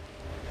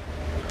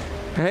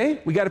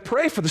 Okay? We got to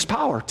pray for this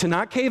power to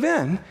not cave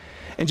in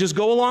and just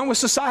go along with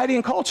society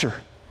and culture.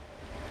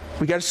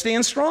 We got to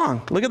stand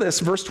strong. Look at this,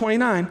 verse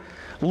 29.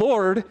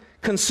 Lord,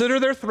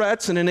 consider their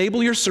threats and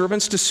enable your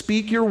servants to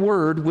speak your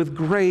word with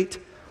great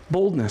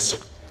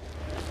boldness.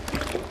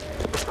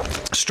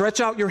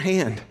 Stretch out your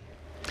hand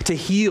to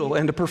heal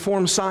and to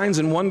perform signs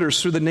and wonders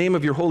through the name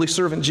of your holy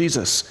servant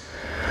Jesus."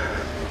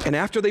 And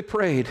after they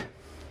prayed,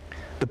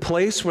 the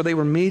place where they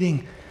were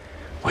meeting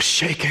was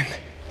shaken,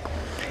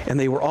 and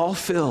they were all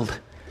filled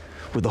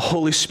with the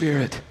Holy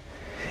Spirit,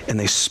 and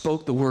they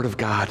spoke the word of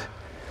God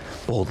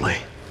boldly.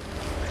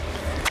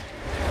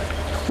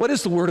 What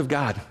is the word of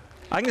God?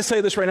 I'm going to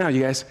say this right now,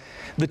 you guys.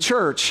 The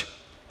church,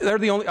 they're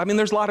the only,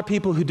 there's a lot of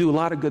people who do a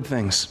lot of good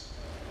things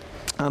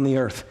on the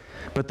earth,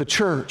 but the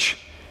church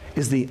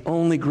is the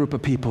only group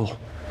of people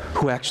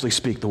who actually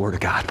speak the word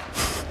of God.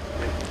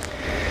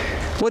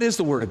 What is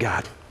the word of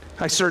God?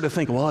 I started to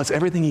think, well, it's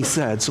everything he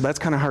said, so that's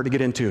kind of hard to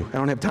get into. I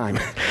don't have time.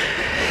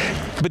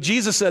 But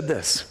Jesus said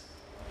this.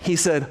 He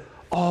said,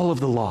 all of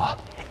the law,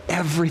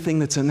 everything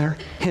that's in there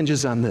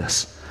hinges on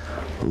this.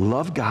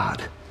 Love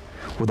God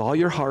with all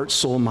your heart,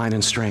 soul, mind,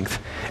 and strength,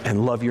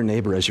 and love your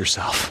neighbor as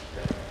yourself.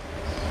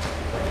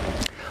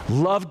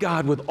 Love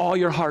God with all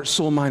your heart,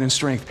 soul, mind, and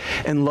strength,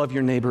 and love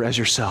your neighbor as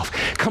yourself.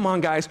 Come on,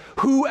 guys.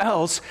 Who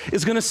else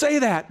is going to say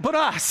that but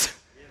us?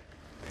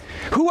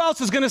 Who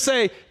else is going to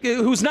say,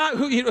 who's not,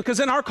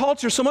 because in our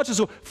culture so much is,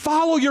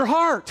 follow your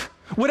heart.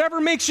 Whatever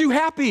makes you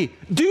happy,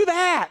 do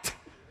that.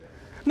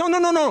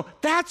 No.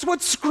 That's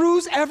what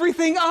screws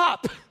everything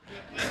up.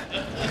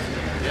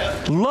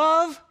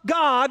 Love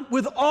God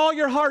with all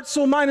your heart,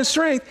 soul, mind, and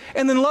strength,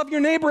 and then love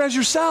your neighbor as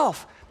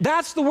yourself.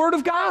 That's the word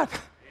of God.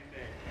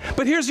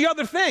 But here's the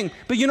other thing.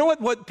 But you know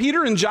what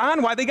Peter and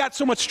John, why they got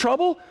so much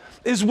trouble,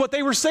 is what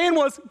they were saying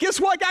was, guess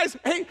what, guys?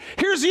 Hey,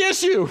 here's the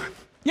issue.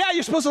 Yeah,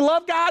 you're supposed to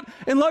love God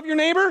and love your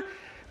neighbor,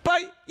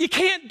 but you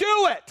can't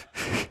do it.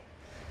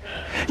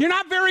 You're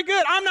not very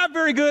good. I'm not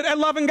very good at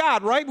loving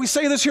God, right? We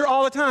say this here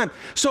all the time.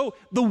 So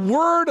the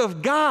word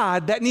of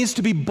God that needs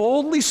to be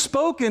boldly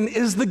spoken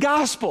is the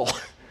gospel.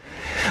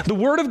 The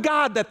word of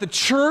God that the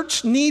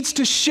church needs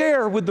to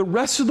share with the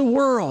rest of the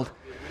world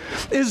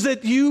is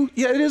that it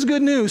is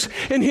good news.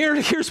 And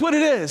here's what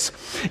it is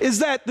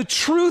that the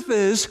truth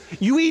is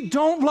you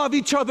don't love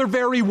each other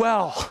very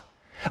well.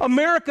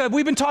 America,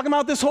 we've been talking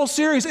about this whole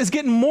series, is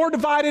getting more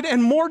divided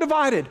and more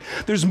divided.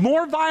 There's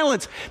more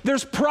violence.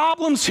 There's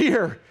problems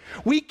here.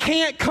 We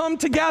can't come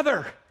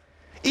together,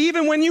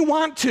 even when you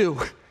want to.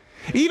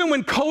 Even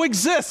when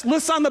coexist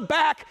lists on the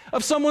back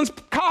of someone's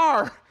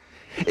car.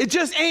 It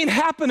just ain't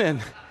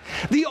happening.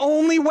 The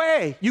only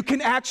way you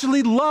can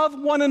actually love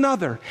one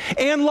another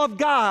and love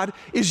God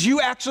is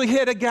you actually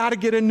got to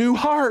get a new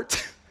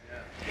heart.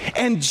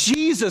 And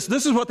Jesus,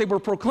 this is what they were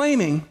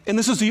proclaiming, and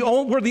this is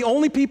we're the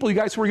only people, you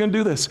guys, who are going to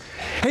do this.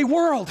 Hey,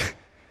 world,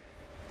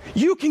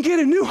 you can get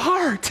a new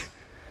heart,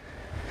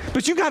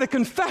 but you got to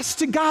confess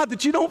to God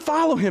that you don't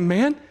follow him,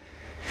 man.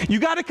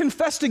 You got to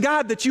confess to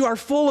God that you are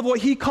full of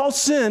what he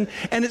calls sin,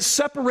 and it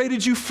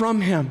separated you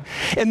from him.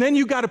 And then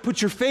you got to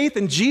put your faith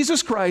in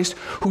Jesus Christ,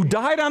 who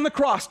died on the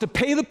cross to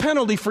pay the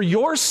penalty for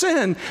your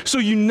sin, so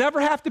you never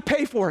have to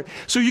pay for it,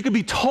 so you could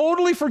be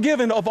totally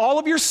forgiven of all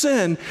of your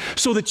sin,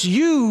 so that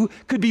you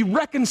could be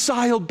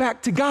reconciled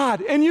back to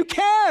God. And you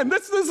can.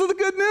 This is the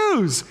good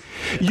news.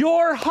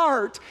 Your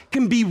heart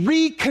can be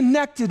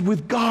reconnected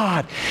with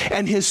God,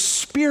 and his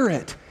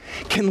Spirit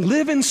can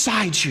live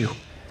inside you.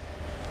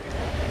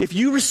 If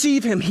you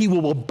receive him, he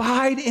will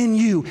abide in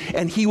you,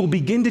 and he will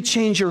begin to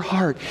change your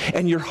heart,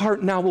 and your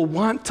heart now will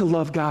want to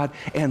love God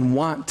and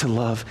want to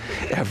love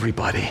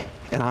everybody.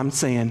 And I'm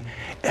saying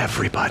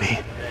everybody.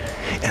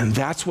 And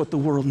that's what the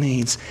world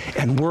needs,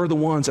 and we're the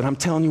ones. And I'm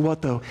telling you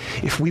what, though,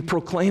 if we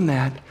proclaim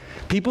that,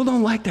 people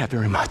don't like that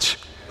very much.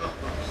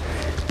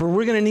 But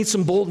we're going to need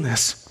some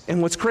boldness.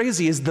 And what's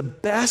crazy is the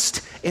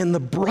best and the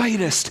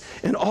brightest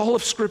in all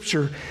of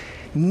Scripture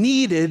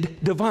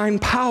needed divine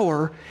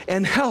power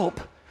and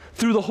help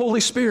through the Holy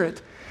Spirit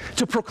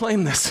to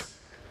proclaim this.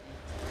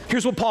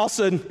 Here's what Paul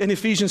said in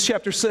Ephesians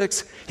chapter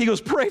 6. He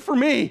goes, pray for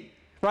me,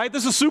 right?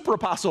 This is super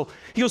apostle.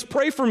 He goes,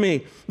 pray for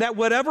me that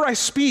whatever I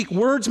speak,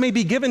 words may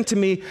be given to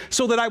me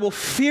so that I will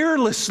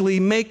fearlessly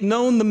make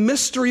known the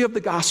mystery of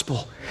the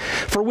gospel,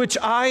 for which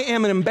I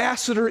am an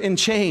ambassador in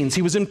chains.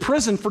 He was in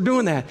prison for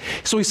doing that.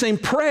 So he's saying,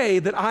 pray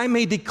that I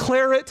may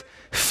declare it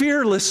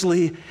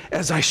fearlessly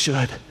as I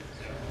should.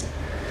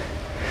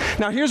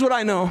 Now, here's what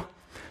I know.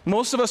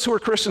 Most of us who are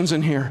Christians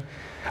in here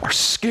are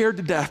scared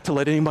to death to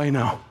let anybody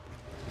know.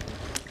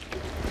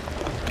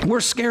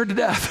 We're scared to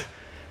death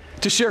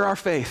to share our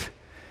faith.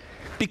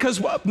 Because,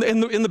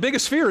 and the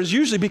biggest fear is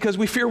usually because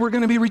we fear we're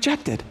going to be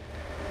rejected.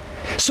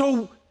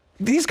 So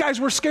these guys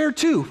were scared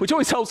too, which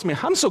always helps me.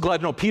 I'm so glad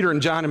to know Peter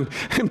and John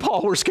and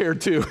Paul were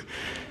scared too.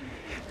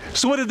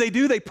 So what did they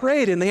do? They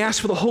prayed and they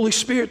asked for the Holy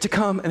Spirit to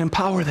come and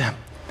empower them.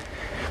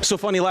 So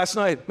funny, last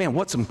night, man,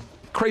 what some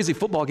crazy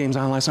football games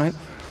on last night.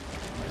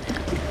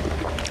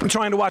 I'm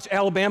trying to watch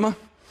Alabama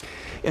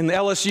and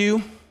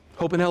LSU,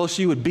 hoping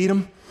LSU would beat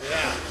them.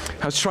 Yeah.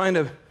 I was trying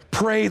to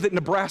pray that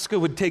Nebraska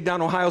would take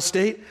down Ohio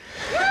State.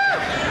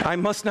 I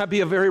must not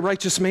be a very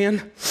righteous man,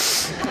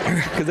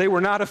 because they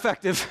were not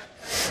effective.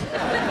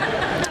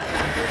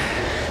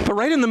 But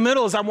right in the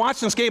middle, as I'm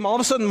watching this game, all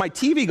of a sudden my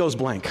TV goes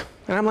blank.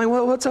 And I'm like,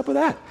 well, what's up with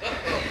that?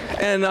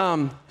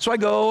 And so I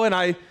go and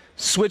I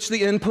switch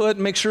the input,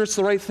 make sure it's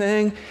the right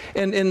thing.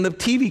 And the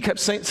TV kept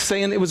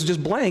saying it was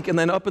just blank, and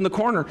then up in the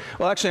corner,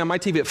 well, actually on my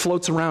TV, it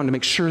floats around to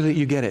make sure that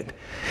you get it.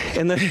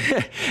 And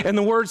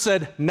the word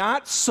said,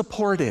 not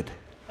supported.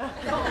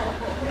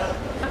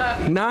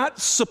 Not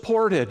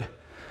supported.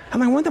 I'm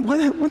like,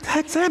 what the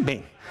heck does that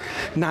mean?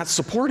 Not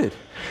supported.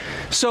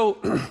 So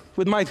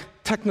with my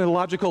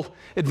technological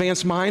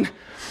advanced mind,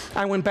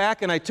 I went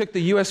back and I took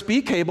the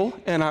USB cable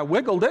and I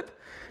wiggled it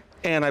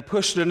and I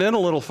pushed it in a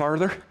little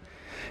farther,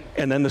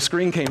 and then the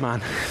screen came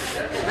on.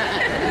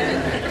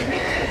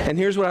 And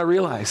here's what I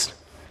realized.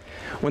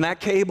 When that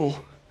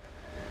cable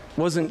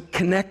wasn't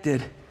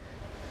connected,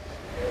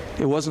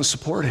 it wasn't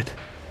supported.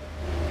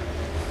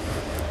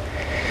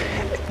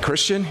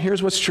 Christian,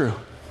 here's what's true.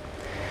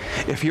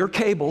 If your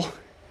cable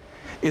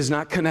is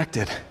not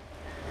connected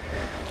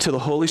to the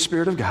Holy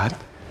Spirit of God,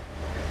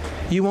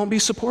 you won't be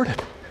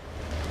supported.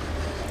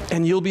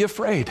 And you'll be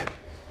afraid.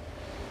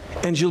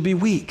 And you'll be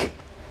weak.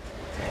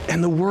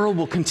 And the world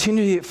will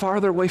continue to get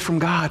farther away from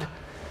God.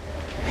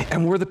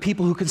 And we're the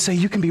people who can say,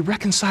 you can be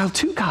reconciled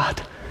to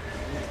God.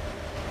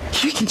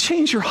 You can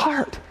change your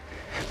heart.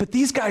 But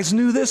these guys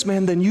knew this,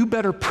 man, then you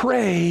better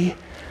pray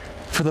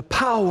for the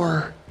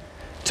power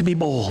to be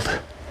bold.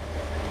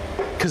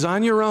 Because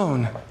on your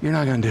own, you're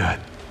not going to do it.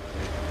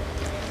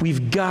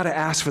 We've got to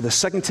ask for this.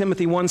 2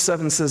 Timothy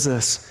 1:7 says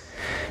this,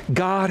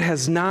 God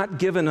has not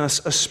given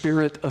us a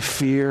spirit of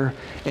fear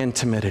and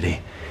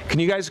timidity. Can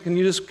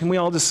we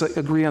all just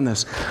agree on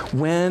this?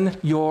 When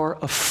you're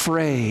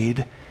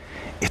afraid,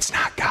 it's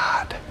not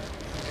God.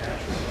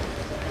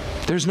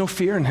 There's no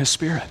fear in His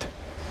Spirit.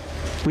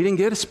 We didn't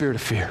get a spirit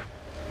of fear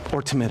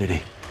or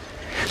timidity.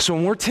 So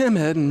when we're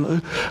timid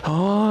and,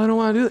 I don't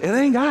want to do it, it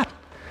ain't God.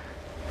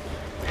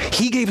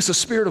 He gave us a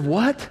spirit of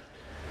what?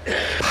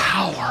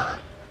 Power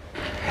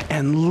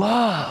and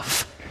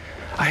love.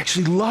 I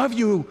actually love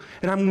you,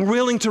 and I'm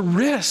willing to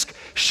risk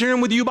sharing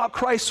with you about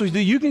Christ so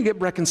that you can get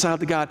reconciled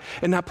to God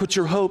and not put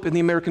your hope in the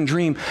American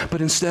dream,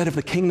 but instead of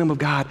the kingdom of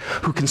God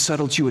who can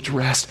settle you at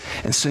rest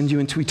and send you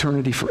into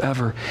eternity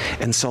forever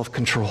and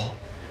self-control.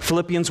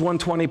 Philippians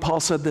 1:20, Paul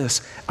said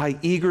this, I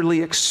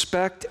eagerly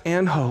expect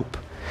and hope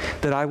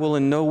that I will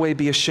in no way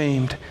be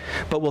ashamed,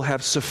 but will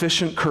have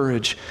sufficient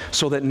courage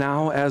so that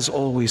now, as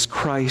always,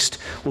 Christ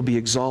will be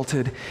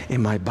exalted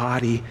in my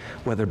body,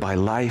 whether by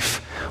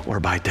life or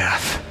by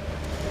death.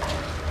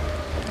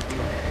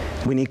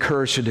 We need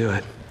courage to do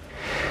it.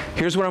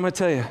 Here's what I'm going to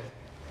tell you.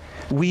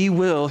 We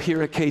will,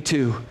 here at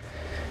K2,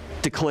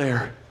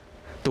 declare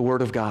the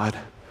Word of God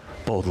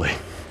boldly.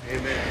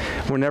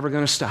 Amen. We're never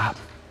going to stop.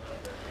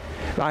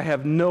 I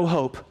have no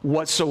hope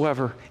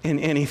whatsoever in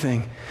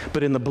anything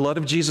but in the blood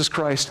of Jesus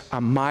Christ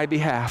on my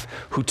behalf,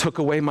 who took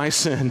away my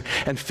sin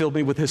and filled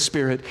me with His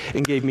Spirit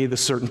and gave me the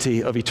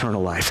certainty of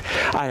eternal life.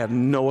 I have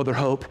no other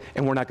hope,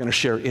 and we're not going to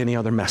share any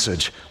other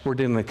message. We're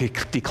going to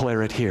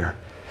declare it here.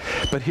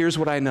 But here's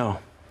what I know.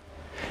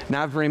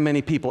 Not very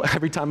many people,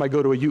 every time I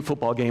go to a youth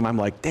football game, I'm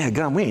like,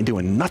 daggone, we ain't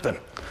doing nothing.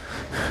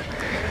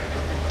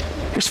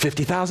 There's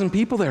 50,000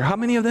 people there. How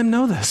many of them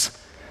know this?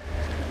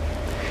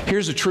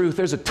 Here's the truth.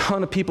 There's a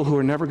ton of people who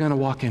are never going to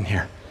walk in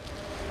here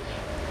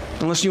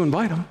unless you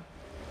invite them.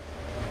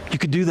 You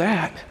could do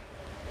that.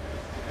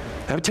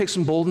 That would take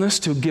some boldness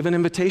to give an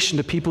invitation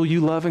to people you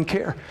love and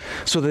care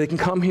so that they can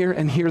come here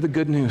and hear the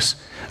good news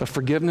of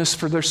forgiveness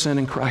for their sin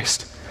in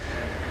Christ.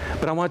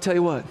 But I want to tell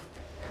you what.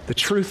 The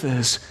truth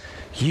is,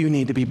 you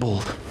need to be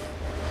bold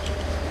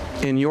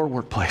in your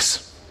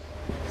workplace.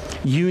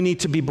 You need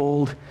to be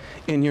bold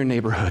in your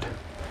neighborhood.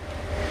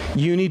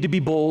 You need to be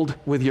bold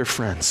with your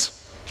friends.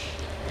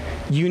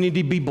 You need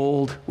to be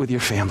bold with your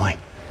family.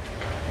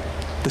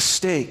 The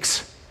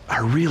stakes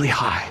are really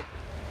high.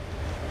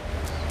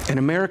 And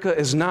America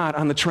is not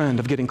on the trend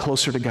of getting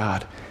closer to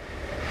God.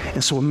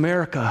 And so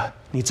America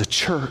needs a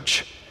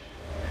church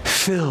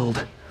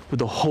filled with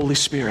the Holy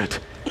Spirit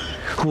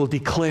who will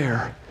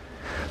declare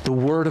the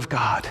Word of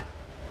God.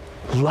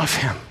 Love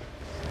Him.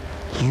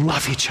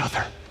 Love each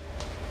other.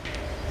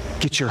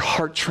 Get your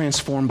heart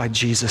transformed by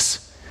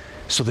Jesus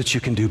so that you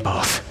can do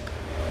both.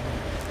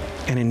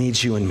 And it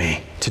needs you and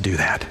me to do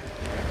that.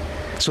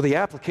 So the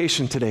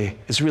application today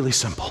is really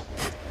simple.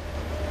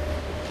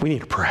 We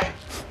need to pray.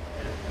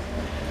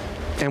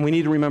 And we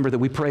need to remember that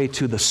we pray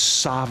to the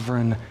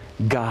sovereign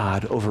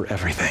God over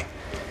everything.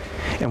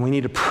 And we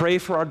need to pray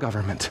for our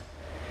government.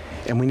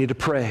 And we need to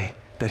pray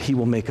that He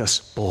will make us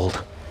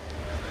bold.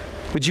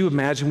 Would you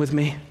imagine with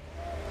me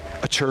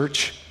a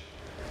church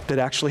that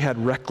actually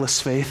had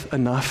reckless faith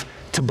enough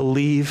to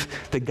believe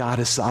that God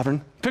is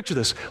sovereign? Picture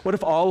this. What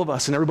if all of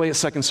us and everybody at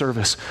second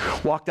service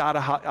walked out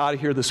of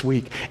here this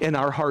week and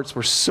our hearts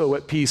were so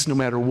at peace no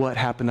matter what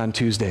happened on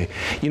Tuesday?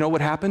 You know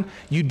what happened?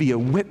 You'd be a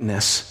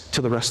witness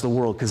to the rest of the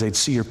world because they'd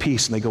see your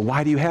peace and they go,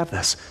 why do you have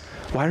this?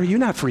 Why are you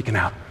not freaking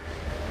out?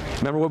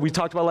 Remember what we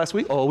talked about last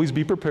week? Always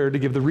be prepared to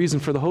give the reason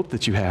for the hope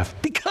that you have.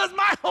 Because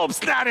my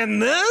hope's not in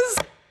this.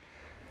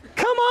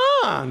 Come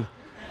on.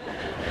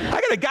 I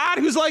got a God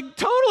who's like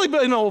totally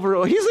been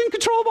over. He's in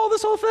control of all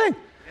this whole thing.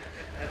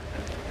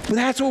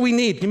 That's what we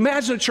need.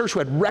 Imagine a church who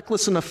had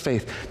reckless enough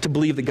faith to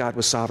believe that God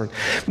was sovereign.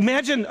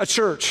 Imagine a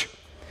church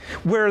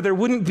where there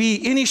wouldn't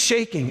be any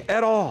shaking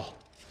at all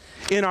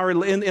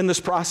in this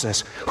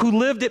process, who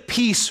lived at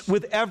peace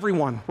with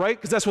everyone, right?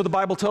 Because that's what the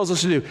Bible tells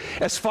us to do.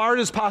 As far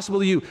as possible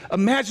to you.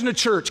 Imagine a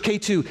church,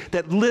 K2,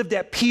 that lived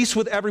at peace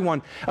with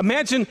everyone.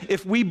 Imagine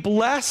if we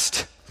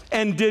blessed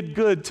and did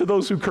good to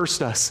those who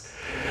cursed us.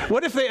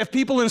 What if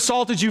people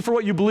insulted you for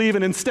what you believe,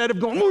 and instead of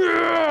going,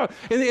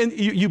 and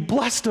you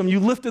blessed them,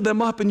 you lifted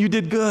them up, and you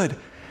did good?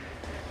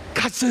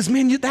 God says,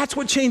 man, that's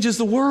what changes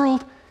the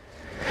world.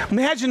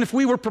 Imagine if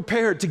we were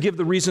prepared to give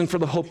the reason for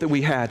the hope that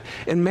we had.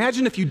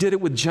 Imagine if you did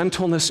it with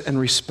gentleness and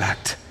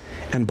respect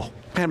and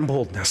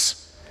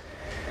boldness.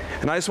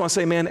 And I just want to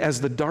say, man, as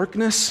the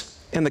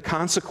darkness and the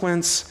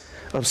consequence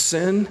of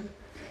sin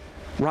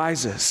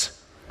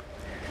rises,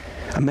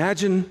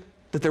 imagine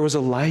that there was a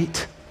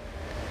light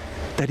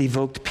that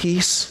evoked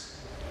peace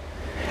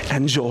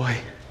and joy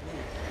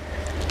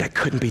that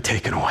couldn't be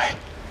taken away,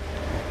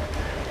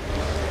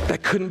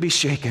 that couldn't be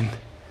shaken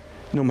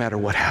no matter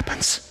what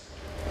happens,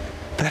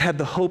 that had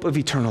the hope of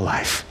eternal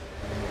life,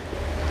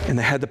 and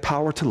that had the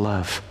power to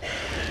love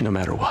no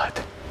matter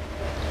what.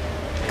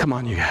 Come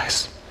on, you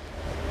guys.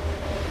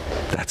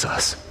 That's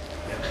us.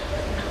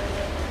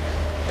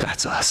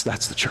 That's us.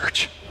 That's the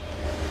church.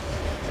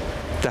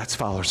 That's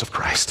followers of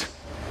Christ.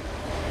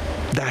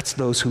 That's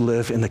those who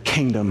live in the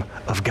kingdom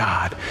of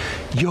God.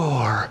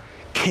 Your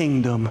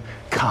kingdom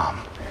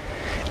come,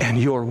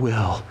 and your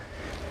will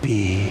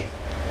be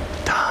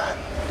done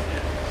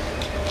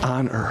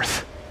on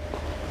earth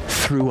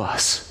through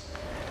us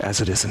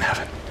as it is in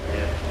heaven.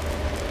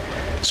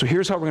 So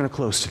here's how we're going to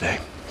close today.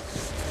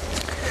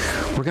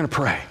 We're going to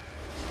pray.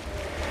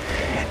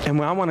 And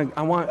I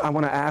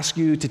want to ask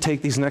you to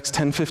take these next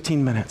 10,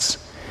 15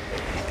 minutes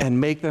and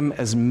make them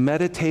as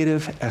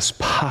meditative as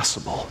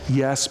possible.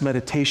 Yes,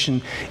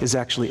 meditation is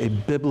actually a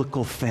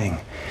biblical thing.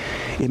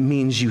 It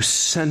means you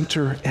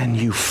center and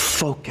you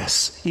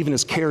focus. Even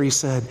as Carrie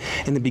said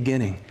in the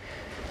beginning,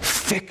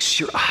 fix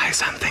your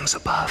eyes on things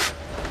above.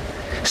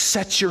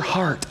 Set your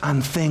heart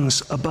on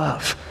things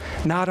above,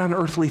 not on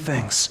earthly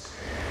things.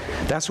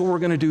 That's what we're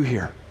going to do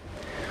here.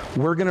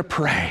 We're going to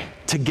pray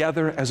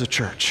together as a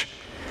church.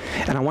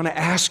 And I want to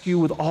ask you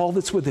with all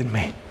that's within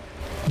me,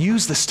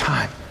 use this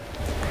time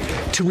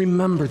to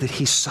remember that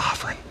He's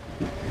sovereign.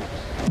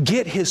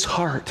 Get His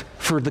heart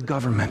for the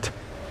government.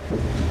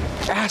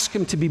 Ask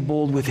Him to be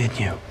bold within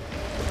you.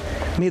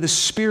 May the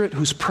Spirit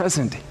who's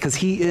present, because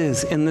He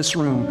is in this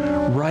room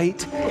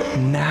right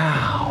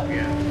now,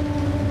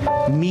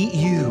 meet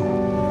you.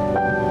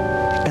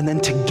 And then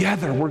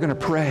together we're going to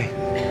pray.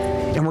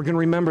 And we're going to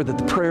remember that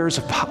the prayers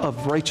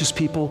of righteous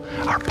people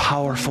are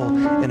powerful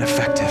and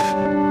effective.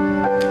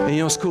 And you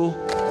know what's cool?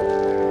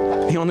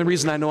 The only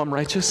reason I know I'm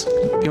righteous,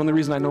 the only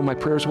reason I know my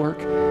prayers work,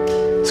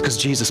 is because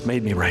Jesus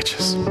made me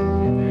righteous.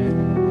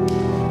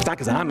 It's not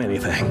because I'm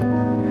anything.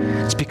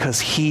 It's because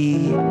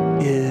He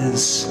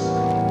is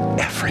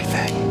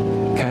everything,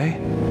 okay?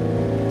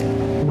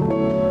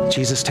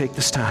 Jesus, take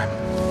this time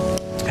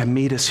and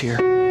meet us here.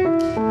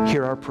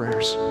 Hear our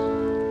prayers.